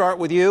 I'm going to start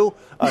with you.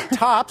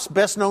 Topps,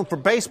 best known for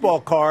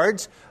baseball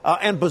cards,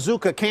 and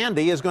Bazooka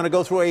Candy is going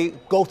to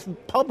go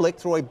public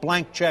through a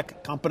blank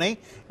check company.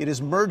 It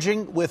is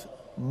merging with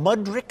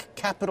Mudrick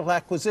Capital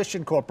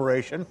Acquisition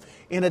Corporation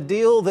in a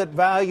deal that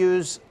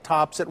values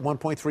Topps at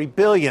 $1.3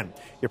 billion.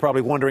 You're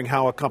probably wondering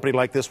how a company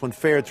like this one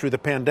fared through the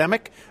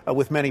pandemic,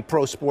 with many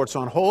pro sports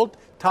on hold.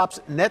 Topps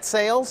net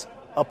sales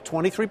up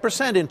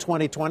 23% in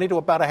 2020 to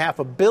about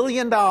 $500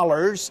 million.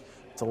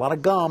 It's a lot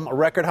of gum. A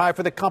record high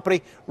for the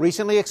company.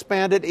 Recently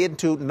expanded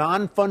into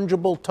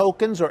non-fungible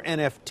tokens, or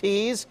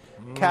NFTs,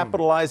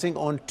 capitalizing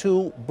on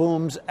two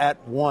booms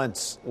at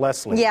once.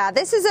 Leslie. Yeah,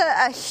 this is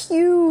a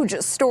huge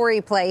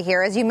story play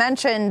here. As you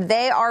mentioned,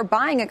 they are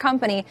buying a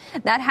company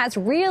that has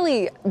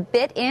really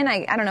bit in,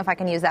 I don't know if I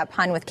can use that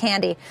pun with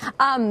candy,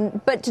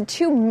 but to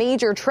two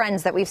major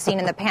trends that we've seen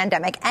in the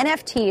pandemic.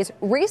 NFTs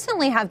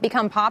recently have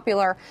become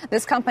popular.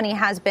 This company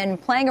has been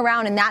playing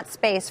around in that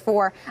space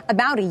for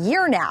about a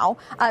year now.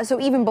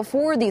 So even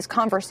before these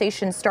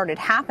conversations started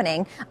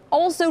happening.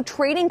 Also,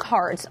 trading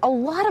cards. A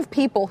lot of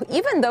people,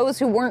 even those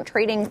who weren't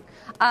trading,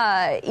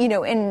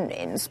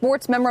 in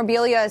sports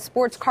memorabilia,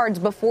 sports cards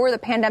before the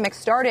pandemic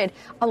started,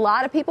 a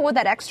lot of people with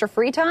that extra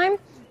free time,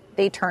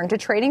 they turned to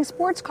trading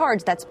sports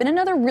cards. That's been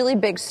another really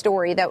big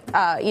story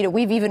that,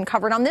 we've even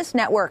covered on this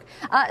network.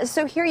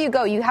 So here you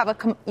go. You have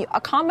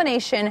a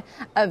combination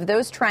of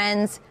those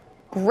trends.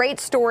 Great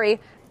story.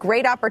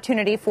 Great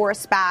opportunity for a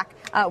SPAC.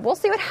 We'll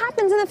see what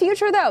happens in the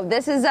future, though.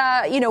 This is,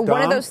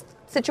 one of those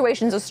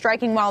situations of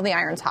striking while the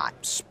iron's hot.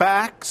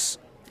 SPACs,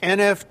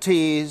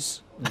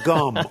 NFTs,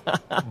 gum,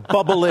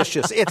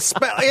 bubblicious.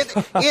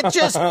 It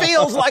just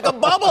feels like a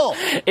bubble.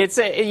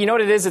 You know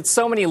what it is? It's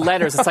so many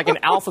letters. It's like an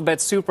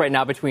alphabet soup right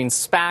now between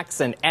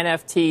SPACs and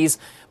NFTs.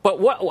 But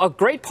what a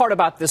great part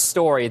about this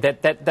story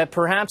that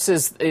perhaps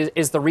is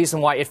the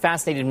reason why it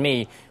fascinated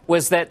me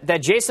was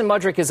that Jason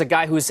Mudrick is a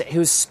guy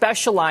who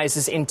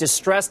specializes in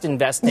distressed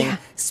investing,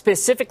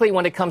 specifically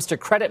when it comes to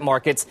credit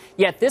markets.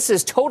 Yet this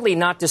is totally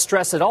not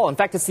distress at all. In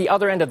fact, it's the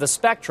other end of the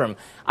spectrum.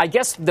 I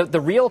guess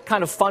the real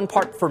kind of fun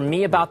part for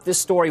me about this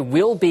story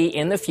will be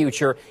in the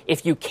future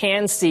if you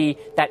can see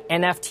that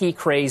NFT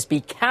craze be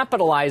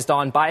capitalized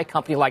on by a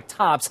company like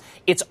Topps.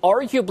 It's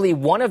arguably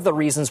one of the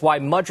reasons why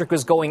Mudrick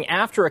was going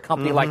after a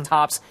company like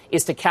Topps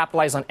is to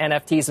capitalize on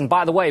NFTs. And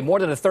by the way, more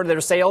than a third of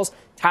their sales,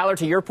 Tyler,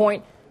 to your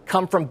point,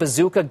 come from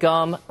Bazooka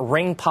gum,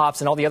 Ring Pops,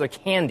 and all the other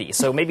candy.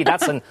 So maybe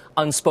that's an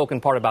unspoken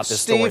part about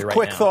this story right now. Steve,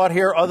 quick thought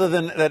here, other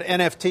than that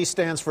NFT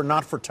stands for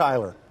not for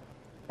Tyler.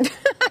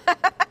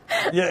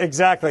 Yeah,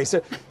 exactly.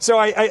 So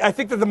I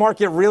think that the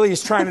market really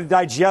is trying to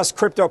digest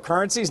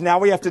cryptocurrencies. Now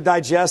we have to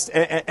digest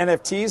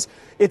NFTs.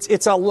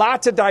 It's a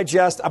lot to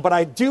digest, but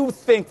I do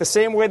think the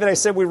same way that I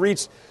said we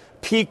reached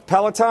peak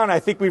Peloton, I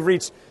think we've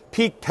reached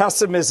peak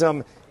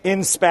pessimism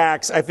in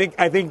SPACs. I think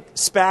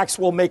SPACs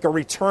will make a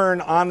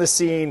return on the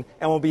scene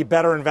and will be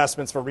better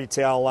investments for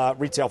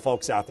retail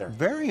folks out there.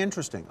 Very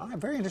interesting.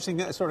 Very interesting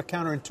sort of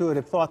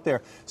counterintuitive thought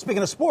there.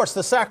 Speaking of sports,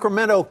 the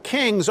Sacramento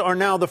Kings are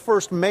now the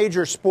first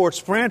major sports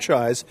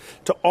franchise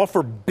to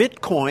offer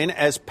Bitcoin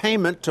as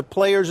payment to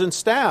players and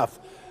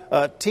staff.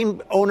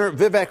 Team owner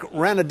Vivek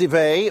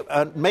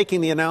Ranadive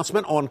making the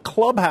announcement on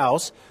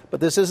Clubhouse, but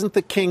this isn't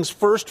the Kings'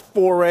 first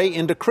foray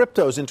into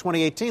cryptos. In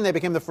 2018, they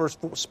became the first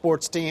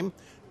sports team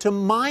to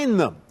mine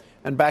them.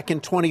 And back in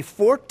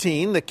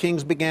 2014, the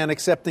Kings began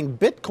accepting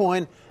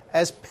Bitcoin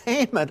as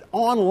payment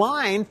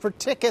online for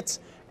tickets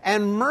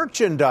and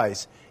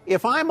merchandise.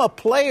 If I'm a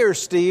player,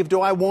 Steve,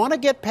 do I want to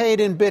get paid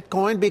in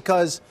Bitcoin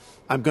because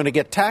I'm going to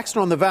get taxed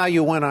on the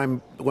value when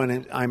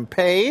I'm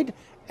paid,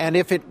 and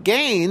if it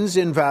gains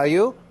in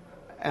value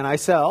and I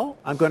sell,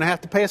 I'm going to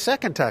have to pay a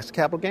second tax,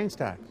 capital gains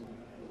tax?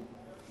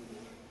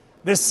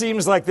 This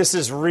seems like this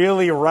is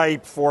really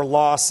ripe for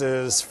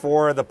losses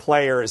for the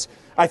players.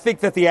 I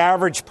think that the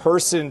average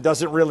person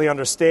doesn't really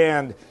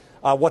understand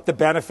what the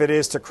benefit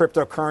is to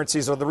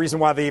cryptocurrencies or the reason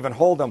why they even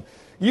hold them.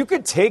 You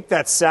could take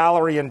that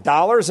salary in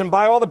dollars and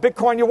buy all the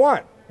Bitcoin you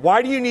want.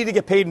 Why do you need to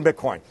get paid in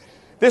Bitcoin?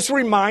 This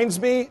reminds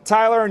me,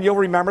 Tyler, and you'll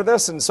remember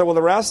this, and so will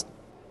the rest.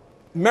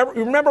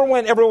 Remember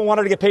when everyone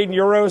wanted to get paid in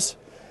euros?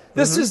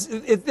 This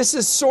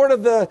is sort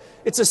of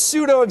it's a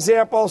pseudo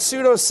example,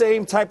 pseudo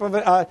same type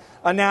of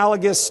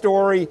analogous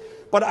story.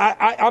 But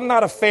I'm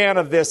not a fan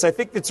of this. I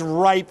think it's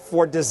ripe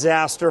for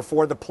disaster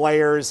for the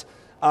players.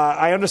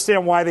 I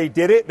understand why they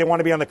did it. They want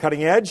to be on the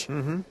cutting edge.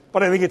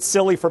 But I think it's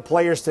silly for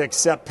players to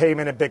accept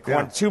payment in Bitcoin.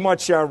 Yeah. Too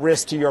much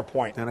risk, to your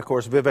point. And, of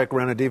course, Vivek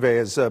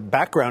Ranadive's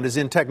background is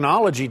in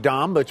technology,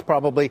 Dom, which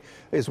probably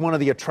is one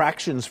of the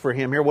attractions for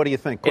him here. What do you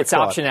think? It's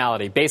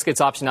optionality. Basically, it's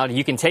optionality.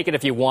 You can take it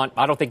if you want.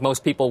 I don't think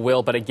most people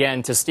will. But,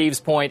 again, to Steve's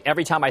point,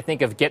 every time I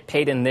think of get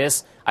paid in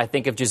this, I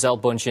think of Gisele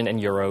Bündchen and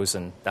euros,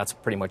 and that's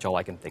pretty much all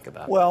I can think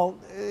about. Well,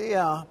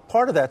 yeah,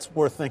 part of that's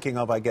worth thinking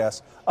of, I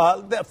guess.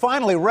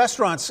 Finally,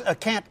 restaurants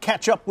can't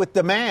catch up with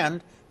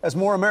demand. As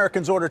more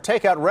Americans order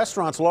takeout,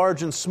 restaurants,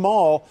 large and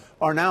small,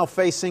 are now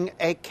facing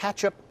a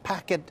ketchup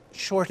packet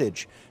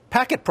shortage.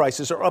 Packet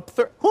prices are up.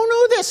 Who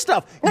knew this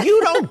stuff?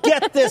 You don't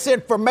get this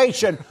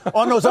information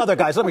on those other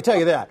guys. Let me tell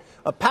you that.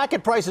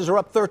 Packet prices are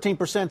up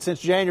 13%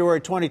 since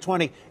January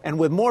 2020. And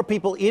with more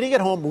people eating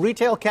at home,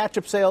 retail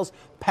ketchup sales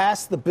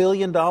passed the $1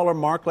 billion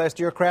mark last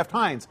year. Kraft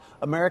Heinz,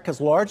 America's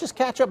largest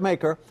ketchup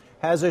maker,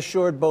 has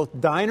assured both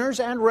diners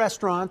and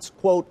restaurants,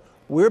 quote,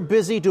 "We're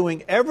busy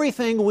doing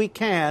everything we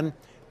can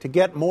to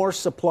get more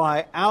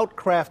supply out."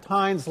 Kraft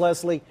Heinz,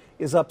 Leslie,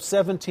 is up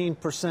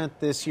 17%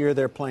 this year.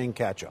 They're playing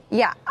catch up.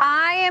 Yeah,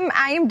 I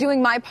am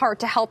doing my part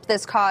to help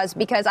this cause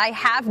because I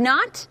have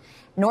not,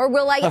 nor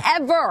will I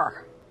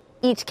ever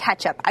eat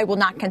ketchup. I will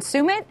not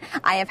consume it.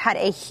 I have had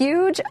a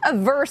huge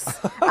averse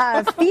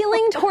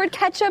feeling toward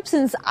ketchup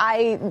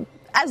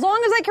as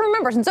long as I can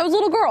remember, since I was a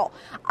little girl.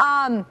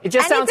 It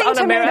just sounds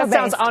un-American. That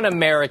sounds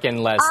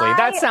un-American, Leslie.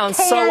 That sounds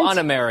so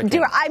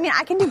un-American.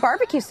 I can do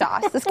barbecue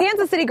sauce. This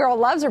Kansas City girl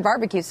loves her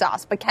barbecue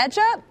sauce, but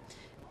ketchup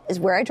is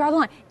where I draw the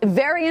line. A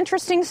very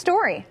interesting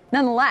story,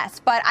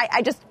 nonetheless. But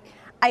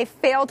I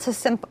fail to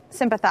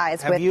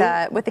sympathize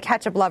with the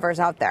ketchup lovers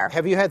out there.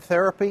 Have you had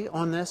therapy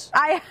on this?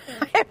 I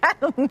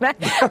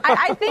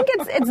think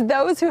it's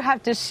those who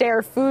have to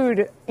share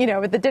food,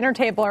 at the dinner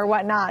table or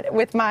whatnot,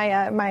 with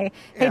my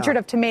hatred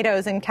of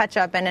tomatoes and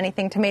ketchup and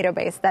anything tomato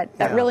based that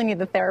really need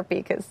the therapy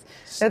because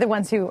they're the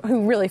ones who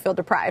really feel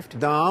deprived.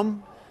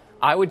 Dom?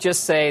 I would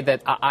just say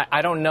that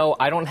I don't know.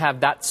 I don't have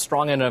that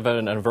strong of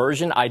an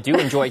aversion. I do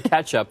enjoy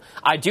ketchup.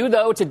 I do,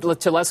 though,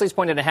 to Leslie's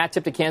point, in a hat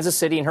tip to Kansas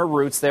City and her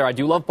roots there, I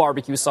do love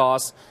barbecue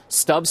sauce.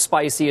 Stubbs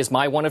Spicy is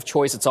my one of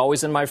choice. It's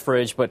always in my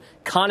fridge. But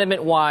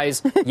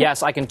condiment-wise,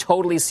 yes, I can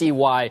totally see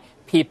why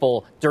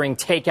people during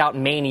takeout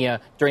mania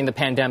during the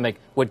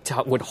pandemic would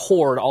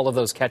hoard all of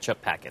those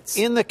ketchup packets.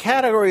 In the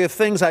category of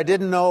things I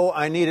didn't know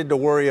I needed to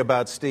worry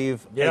about,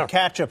 Steve, a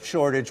ketchup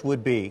shortage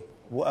would be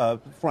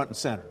front and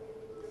center.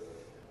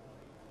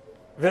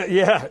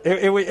 Yeah,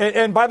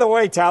 and by the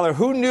way, Tyler,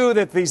 who knew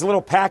that these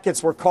little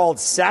packets were called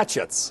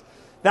sachets?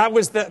 That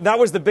was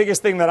the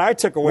biggest thing that I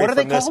took away from this.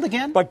 What are they called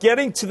again? But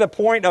getting to the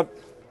point of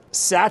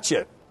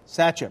sachet.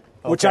 Sachet.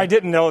 Okay. Which I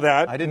didn't know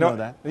that. I didn't know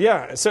that.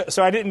 Yeah,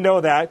 so I didn't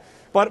know that.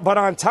 But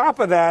on top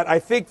of that, I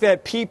think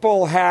that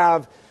people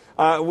have,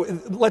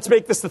 let's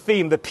make this the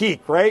theme, the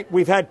peak, right?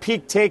 We've had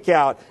peak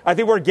takeout. I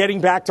think we're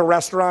getting back to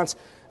restaurants.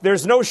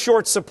 There's no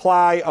short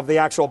supply of the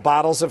actual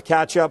bottles of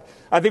ketchup.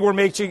 I think we're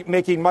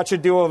making much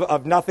ado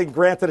of nothing.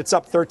 Granted, it's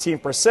up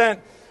 13%.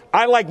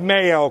 I like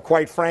mayo,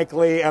 quite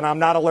frankly, and I'm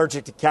not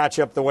allergic to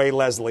ketchup the way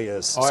Leslie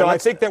is. Right, so I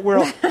think that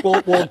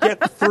we'll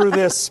get through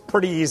this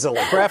pretty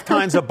easily. Kraft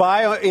Heinz a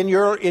buy in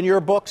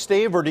your book,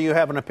 Steve, or do you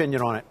have an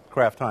opinion on it,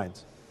 Kraft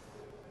Heinz?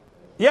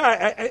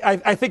 Yeah,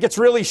 I think it's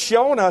really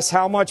shown us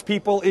how much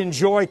people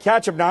enjoy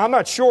ketchup. Now, I'm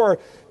not sure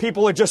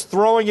people are just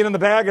throwing it in the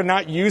bag and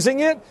not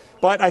using it,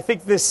 but I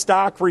think this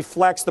stock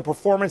reflects the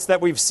performance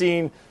that we've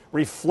seen,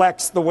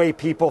 reflects the way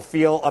people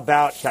feel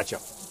about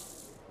ketchup.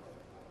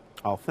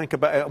 I'll think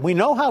about it. We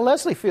know how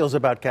Leslie feels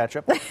about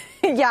ketchup.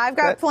 Yeah, I've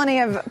got plenty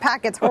of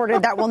packets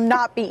hoarded that will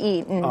not be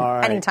eaten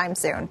anytime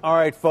soon. All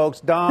right, folks.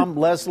 Dom,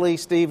 Leslie,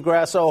 Steve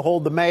Grasso,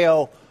 hold the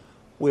mayo.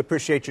 We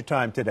appreciate your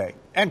time today.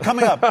 And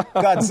coming up,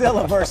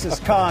 Godzilla vs.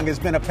 Kong has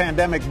been a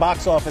pandemic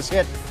box office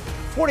hit.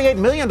 $48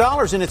 million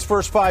in its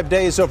first 5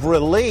 days of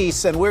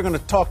release. And we're going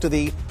to talk to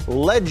the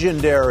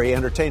legendary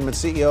entertainment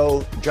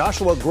CEO,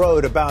 Joshua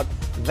Grode, about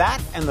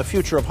that and the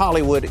future of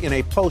Hollywood in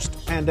a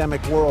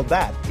post-pandemic world.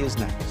 That is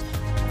next.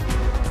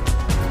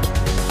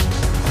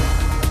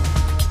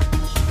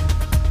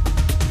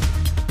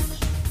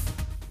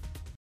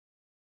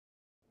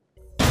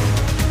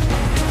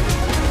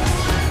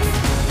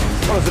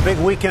 Well, it was a big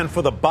weekend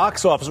for the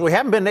box office. We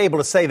haven't been able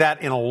to say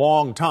that in a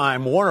long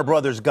time. Warner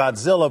Brothers'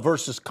 Godzilla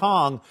vs.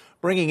 Kong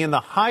bringing in the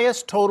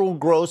highest total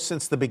gross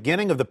since the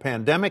beginning of the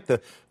pandemic.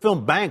 The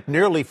film banked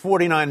nearly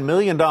 $49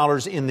 million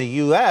in the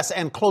U.S.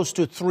 and close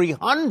to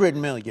 $300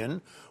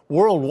 million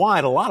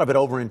worldwide, a lot of it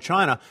over in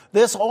China.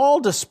 This all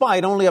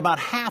despite only about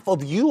half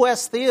of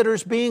U.S.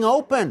 theaters being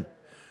open.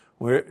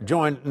 We're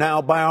joined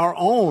now by our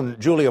own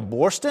Julia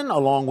Boorstin,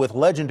 along with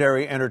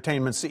legendary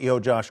entertainment CEO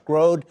Josh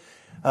Grode.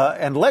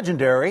 And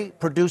Legendary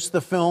produced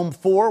the film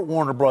for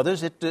Warner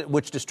Brothers,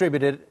 which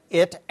distributed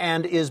it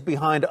and is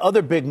behind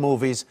other big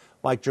movies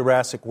like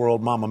Jurassic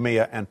World, Mamma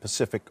Mia, and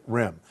Pacific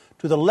Rim.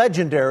 To the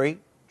legendary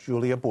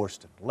Julia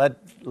Boorstin.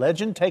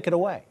 Legend, take it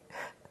away.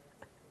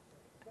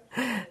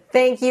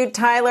 Thank you,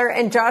 Tyler.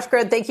 And Josh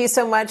Grode, thank you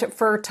so much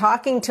for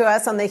talking to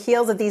us on the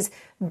heels of these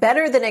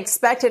better than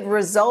expected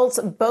results,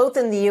 both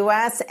in the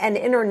U.S. and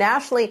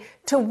internationally.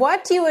 To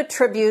what do you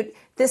attribute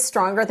this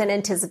stronger than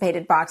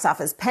anticipated box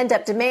office?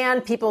 Pent-up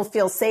demand, people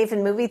feel safe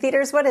in movie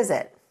theaters. What is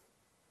it?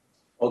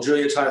 Well,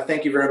 Julia, Tyler,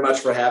 thank you very much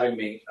for having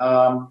me.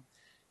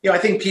 I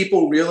think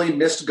people really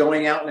missed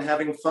going out and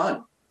having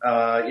fun.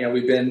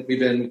 We've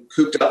been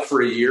cooped up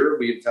for a year.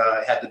 We've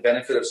had the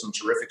benefit of some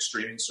terrific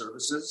streaming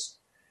services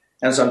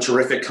and some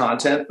terrific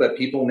content, but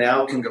people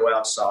now can go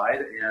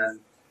outside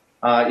and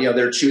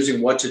they're choosing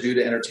what to do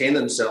to entertain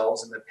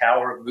themselves. And the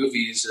power of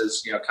movies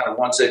is kind of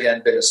once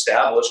again been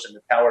established, and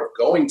the power of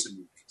going to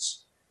movies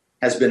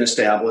has been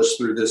established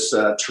through this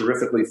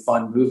terrifically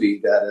fun movie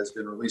that has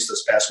been released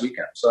this past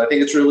weekend. So I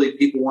think it's really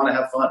people want to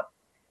have fun.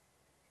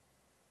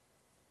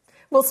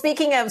 Well,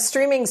 speaking of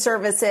streaming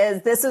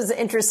services, this was an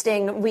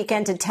interesting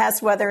weekend to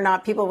test whether or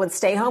not people would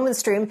stay home and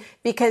stream,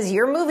 because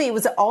your movie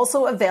was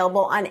also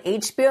available on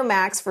HBO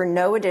Max for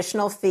no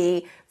additional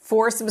fee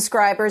for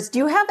subscribers. Do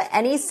you have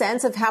any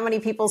sense of how many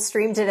people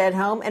streamed it at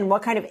home and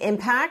what kind of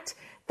impact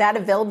that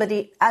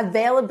availability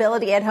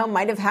at home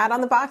might have had on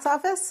the box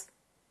office?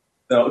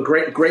 No,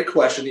 great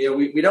question.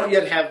 We don't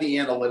yet have the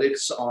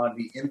analytics on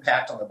the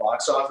impact on the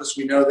box office.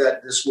 We know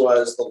that this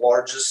was the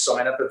largest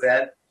sign-up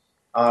event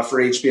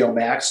for HBO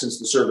Max since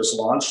the service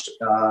launched.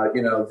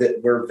 That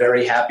we're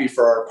very happy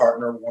for our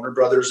partner Warner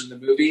Brothers in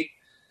the movie.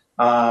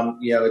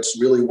 It's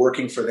really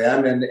working for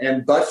them,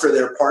 and but for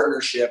their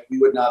partnership, we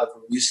would not have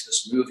released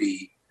this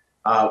movie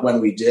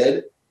when we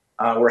did.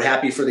 We're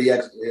happy for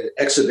the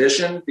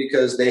exhibition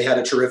because they had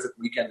a terrific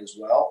weekend as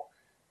well.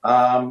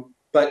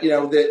 But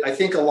I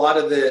think a lot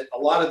of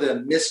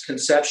the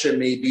misconception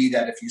may be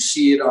that if you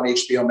see it on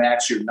HBO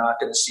Max, you're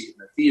not going to see it in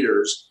the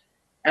theaters.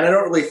 And I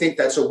don't really think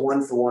that's a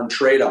one-for-one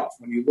trade-off.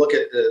 When you look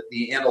at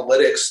the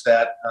analytics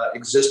that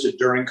existed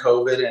during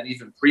COVID and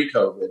even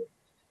pre-COVID,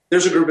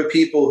 there's a group of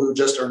people who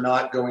just are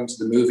not going to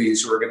the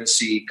movies who are going to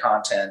see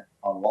content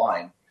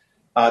online.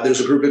 There's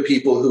a group of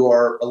people who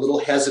are a little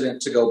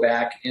hesitant to go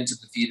back into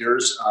the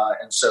theaters,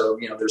 and so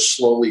they're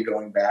slowly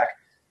going back.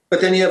 But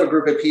then you have a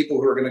group of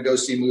people who are going to go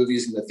see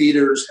movies in the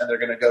theaters, and they're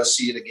going to go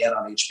see it again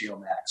on HBO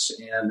Max.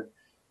 And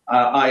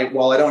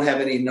while I don't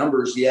have any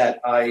numbers yet,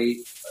 I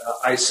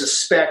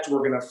suspect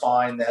we're going to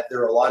find that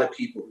there are a lot of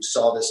people who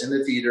saw this in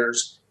the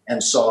theaters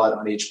and saw it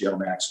on HBO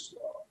Max as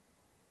well.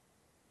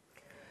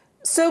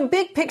 So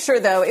big picture,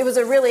 though, it was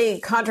a really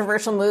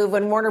controversial move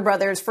when Warner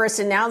Brothers first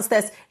announced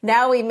this.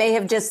 Now we may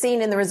have just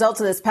seen in the results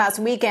of this past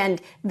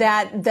weekend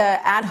that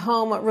the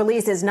at-home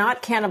release is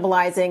not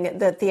cannibalizing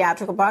the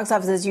theatrical box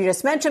office, as you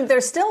just mentioned.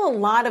 There's still a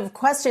lot of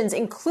questions,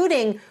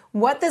 including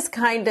what this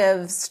kind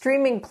of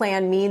streaming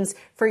plan means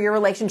for your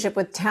relationship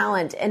with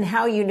talent and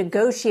how you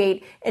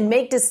negotiate and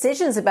make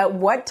decisions about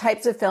what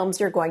types of films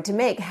you're going to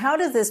make. How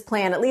does this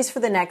plan, at least for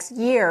the next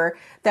year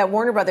that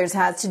Warner Brothers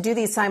has to do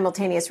these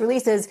simultaneous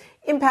releases,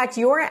 impact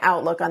your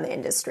outlook on the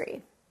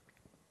industry?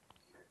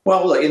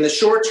 Well, look, in the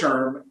short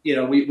term,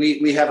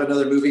 we have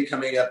another movie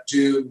coming up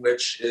June,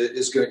 which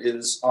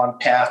is on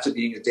path to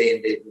being a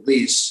day-and-date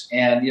release.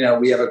 And,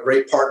 we have a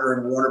great partner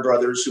in Warner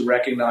Brothers who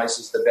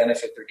recognizes the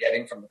benefit they're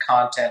getting from the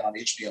content on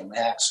HBO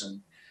Max. And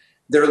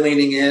they're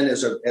leaning in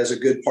as a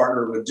good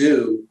partner would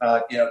do,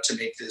 to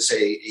make this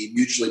a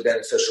mutually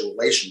beneficial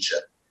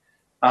relationship.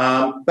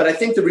 But I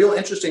think the real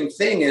interesting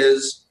thing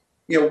is,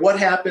 what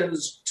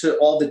happens to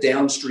all the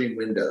downstream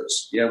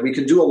windows? We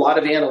can do a lot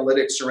of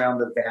analytics around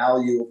the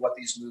value of what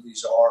these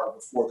movies are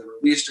before they're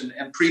released.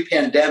 And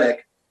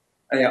pre-pandemic,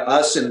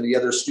 us and the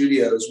other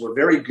studios were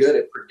very good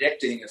at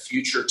predicting a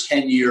future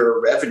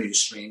 10-year revenue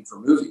stream for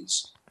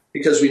movies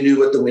because we knew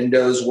what the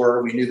windows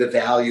were, we knew the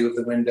value of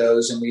the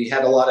windows, and we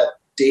had a lot of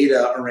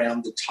data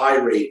around the tie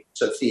rate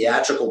to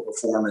theatrical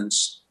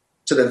performance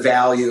to the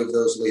value of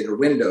those later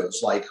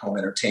windows like home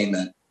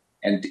entertainment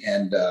and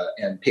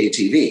pay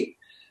TV.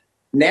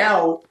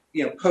 Now,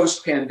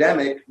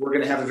 post-pandemic, we're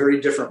going to have a very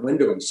different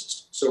windowing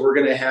system. So we're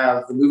going to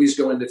have the movies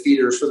go into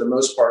theaters for the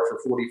most part for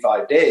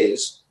 45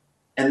 days.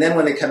 And then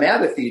when they come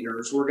out of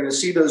theaters, we're going to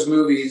see those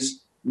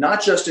movies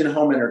not just in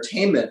home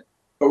entertainment,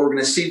 but we're going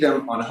to see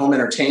them on home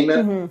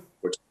entertainment,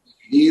 which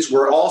DVDs.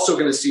 We're also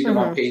going to see them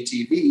on pay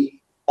TV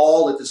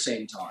all at the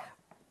same time.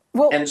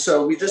 And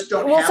so we just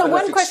don't have enough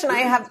one question I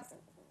have.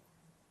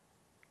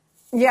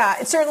 Yeah,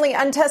 it's certainly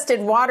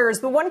untested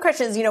waters. But one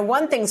question is,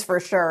 one thing's for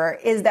sure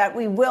is that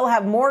we will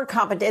have more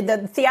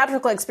the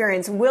theatrical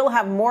experience will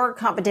have more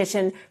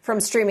competition from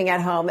streaming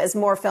at home as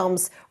more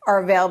films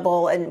are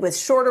available and with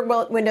shorter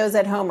windows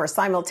at home or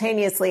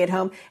simultaneously at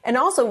home. And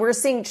also we're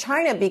seeing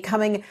China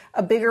becoming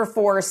a bigger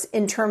force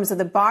in terms of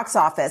the box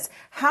office.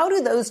 How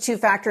do those two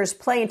factors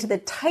play into the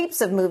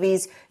types of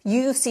movies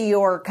you see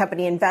your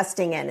company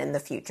investing in the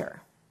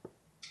future?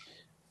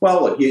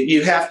 Well, look,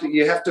 you have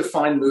to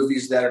find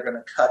movies that are going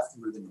to cut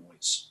through the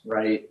noise,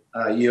 right?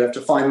 You have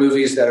to find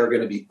movies that are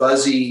going to be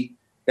buzzy,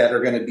 that are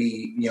going to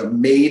be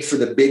made for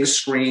the big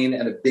screen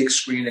and a big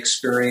screen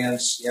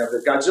experience.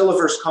 The Godzilla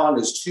vs. Kong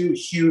is two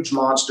huge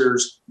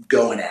monsters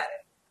going at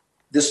it.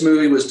 This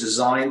movie was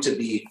designed to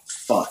be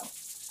fun.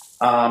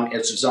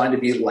 It's designed to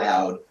be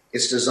loud.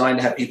 It's designed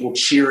to have people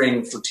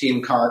cheering for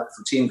Team Kong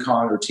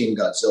or Team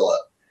Godzilla.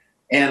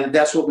 And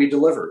that's what we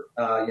delivered.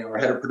 Our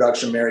head of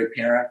production, Mary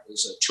Parent,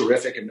 is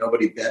terrific and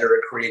nobody better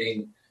at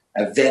creating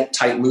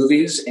event-type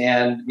movies.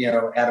 And,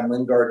 Adam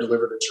Wingard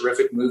delivered a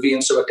terrific movie.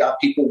 And so it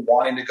got people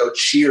wanting to go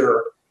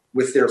cheer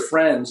with their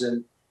friends.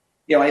 And,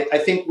 I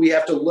think we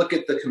have to look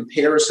at the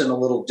comparison a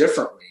little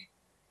differently.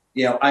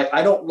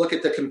 I don't look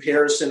at the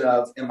comparison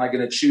of, am I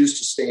going to choose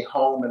to stay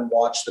home and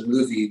watch the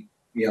movie,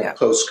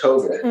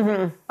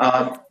 post-COVID?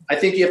 I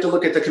think you have to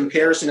look at the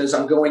comparison as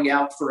I'm going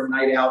out for a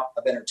night out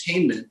of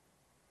entertainment.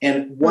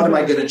 And what am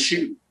I going to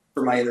choose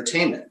for my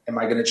entertainment? Am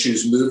I going to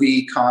choose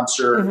movie,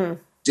 concert,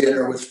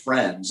 dinner with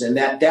friends? And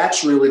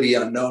that's really the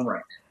unknown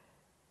right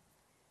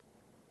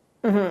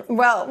now.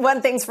 Well,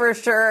 one thing's for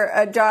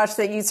sure, Josh,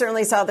 that you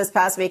certainly saw this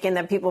past weekend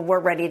that people were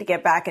ready to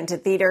get back into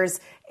theaters.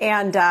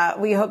 And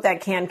we hope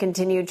that can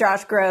continue.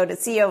 Josh Grode,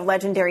 CEO of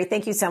Legendary,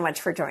 thank you so much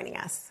for joining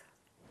us.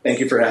 Thank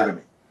you for having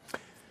me.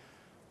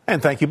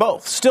 And thank you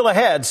both. Still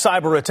ahead,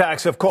 cyber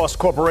attacks have cost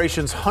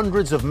corporations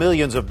hundreds of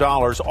millions of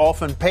dollars,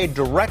 often paid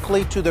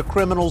directly to the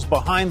criminals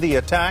behind the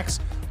attacks.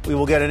 We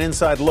will get an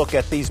inside look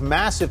at these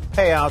massive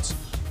payouts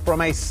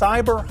from a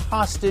cyber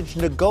hostage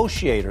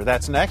negotiator.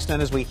 That's next. And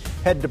as we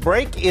head to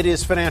break, it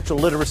is Financial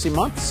Literacy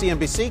Month.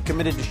 CNBC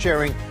committed to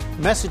sharing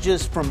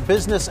messages from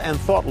business and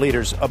thought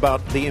leaders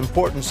about the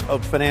importance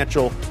of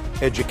financial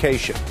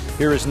education.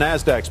 Here is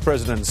NASDAQ's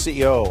president and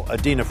CEO,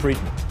 Adena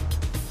Friedman.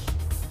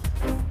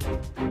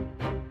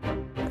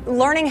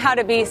 Learning how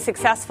to be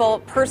successful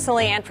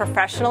personally and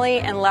professionally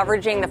and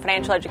leveraging the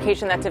financial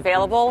education that's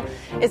available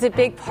is a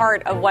big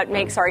part of what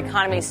makes our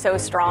economy so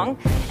strong.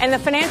 And the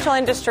financial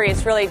industry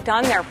has really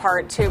done their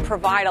part to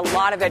provide a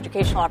lot of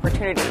educational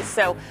opportunities.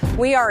 So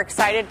we are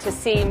excited to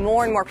see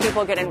more and more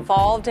people get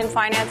involved in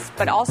finance,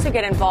 but also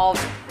get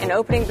involved in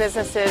opening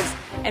businesses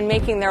and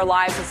making their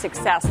lives a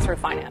success through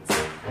finance.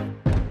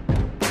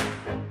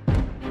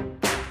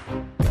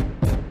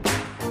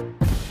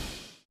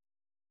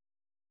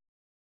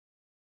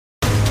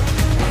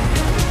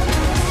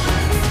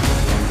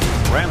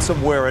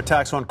 Ransomware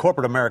attacks on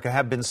corporate America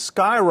have been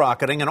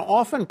skyrocketing, and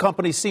often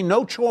companies see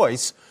no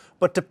choice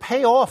but to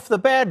pay off the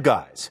bad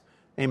guys.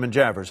 Eamon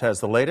Javers has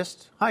the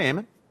latest. Hi,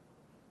 Eamon.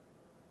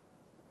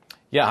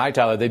 Yeah, hi,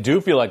 Tyler. They do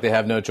feel like they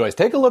have no choice.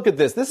 Take a look at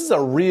this. This is a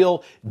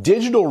real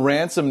digital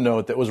ransom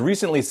note that was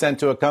recently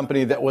sent to a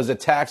company that was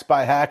attacked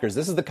by hackers.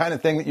 This is the kind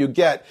of thing that you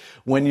get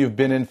when you've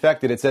been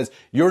infected. It says,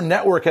 your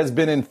network has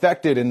been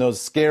infected in those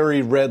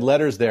scary red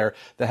letters there.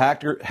 The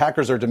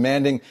hackers are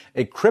demanding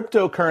a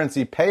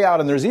cryptocurrency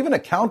payout, and there's even a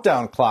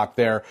countdown clock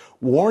there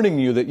warning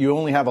you that you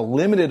only have a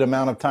limited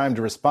amount of time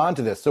to respond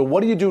to this. So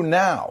what do you do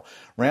now?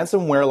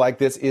 Ransomware like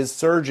this is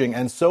surging,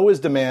 and so is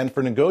demand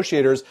for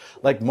negotiators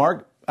like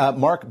Mark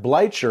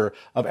Bleitcher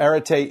of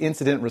Arete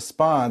Incident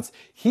Response.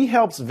 He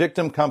helps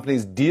victim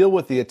companies deal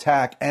with the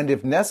attack and,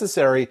 if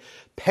necessary,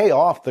 pay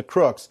off the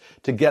crooks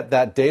to get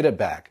that data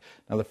back.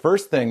 Now, the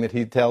first thing that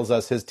he tells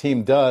us his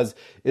team does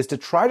is to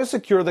try to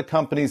secure the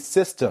company's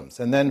systems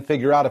and then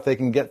figure out if they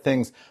can get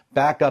things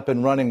back up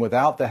and running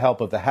without the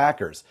help of the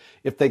hackers.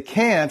 If they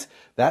can't,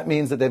 that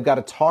means that they've got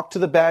to talk to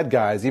the bad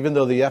guys, even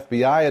though the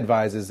FBI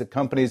advises that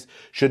companies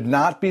should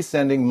not be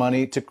sending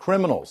money to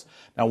criminals.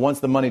 Now,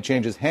 once the money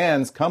changes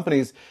hands,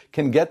 companies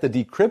can get the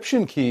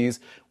decryption keys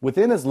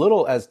within as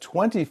little as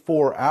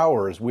 24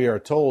 hours, we are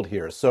told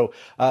here. So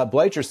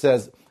Bleitcher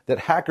says that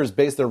hackers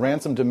base their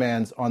ransom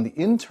demands on the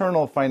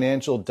internal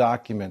financial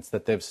documents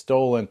that they've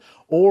stolen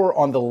or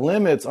on the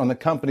limits on the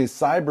company's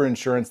cyber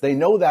insurance. They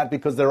know that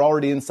because they're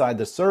already inside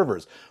the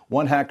servers.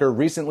 One hacker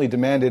recently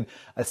demanded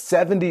a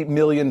 $70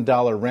 million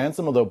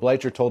ransom, although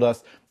Bleitcher told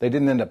us they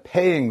didn't end up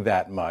paying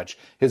that much.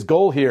 His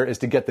goal here is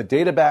to get the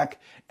data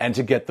back and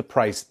to get the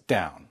price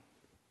down.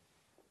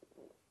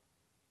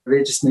 They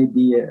just may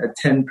be a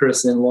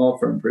 10-person law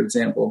firm, for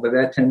example, but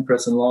that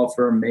 10-person law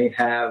firm may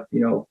have,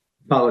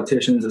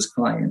 politicians as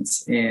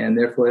clients, and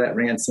therefore that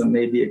ransom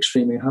may be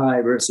extremely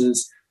high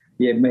versus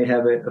you may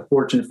have a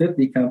Fortune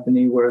 50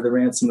 company where the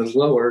ransom is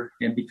lower,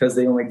 and because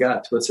they only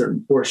got to a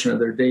certain portion of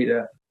their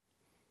data.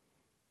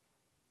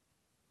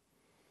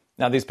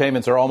 Now, these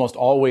payments are almost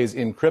always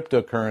in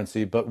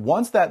cryptocurrency, but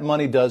once that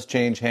money does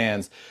change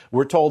hands,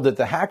 we're told that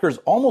the hackers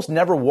almost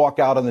never walk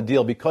out on the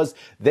deal because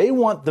they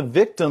want the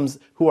victims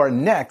who are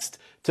next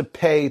to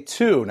pay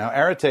too. Now,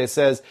 Arete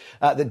says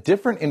that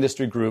different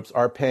industry groups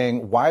are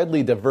paying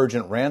widely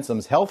divergent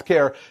ransoms.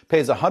 Healthcare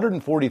pays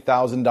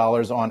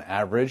 $140,000 on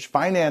average.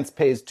 Finance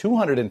pays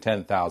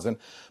 $210,000.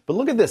 But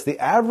look at this. The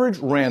average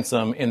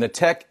ransom in the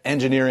tech,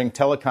 engineering,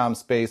 telecom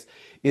space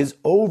is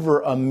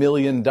over $1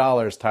 million,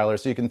 Tyler.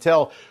 So you can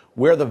tell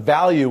where the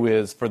value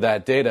is for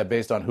that data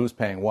based on who's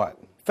paying what.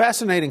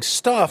 Fascinating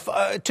stuff.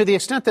 To the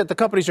extent that the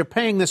companies are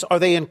paying this, are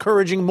they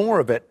encouraging more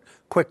of it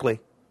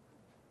quickly?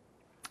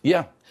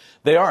 Yeah,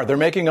 they are. They're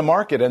making a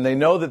market, and they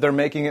know that they're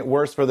making it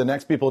worse for the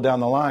next people down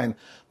the line.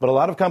 But a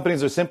lot of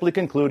companies are simply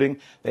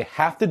concluding they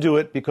have to do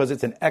it because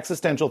it's an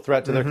existential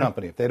threat to their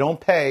company. If they don't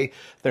pay,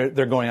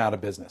 they're going out of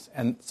business.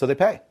 And so they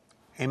pay.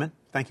 Eamon,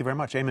 thank you very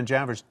much. Eamon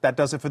Javers. That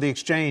does it for The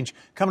Exchange.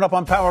 Coming up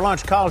on Power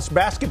Lunch, college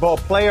basketball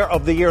player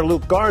of the year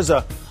Luke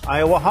Garza,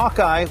 Iowa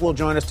Hawkeye, will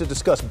join us to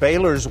discuss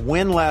Baylor's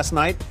win last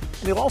night.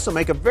 And he'll also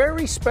make a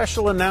very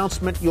special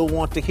announcement you'll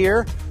want to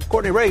hear.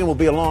 Courtney Reagan will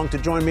be along to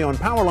join me on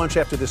Power Lunch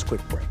after this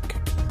quick break.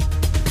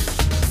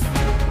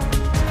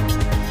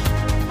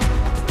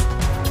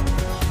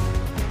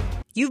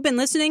 You've been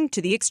listening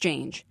to The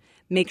Exchange.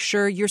 Make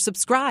sure you're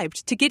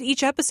subscribed to get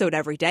each episode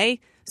every day,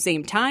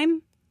 same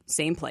time,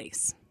 same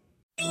place.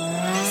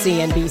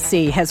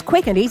 CNBC has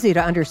quick and easy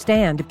to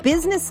understand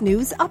business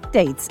news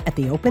updates at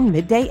the open,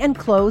 midday, and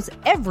close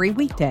every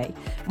weekday.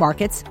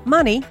 Markets,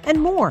 money,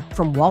 and more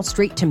from Wall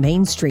Street to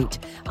Main Street.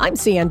 I'm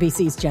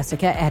CNBC's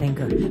Jessica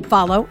Ettinger.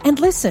 Follow and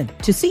listen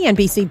to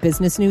CNBC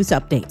Business News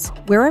Updates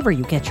wherever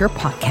you get your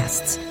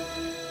podcasts.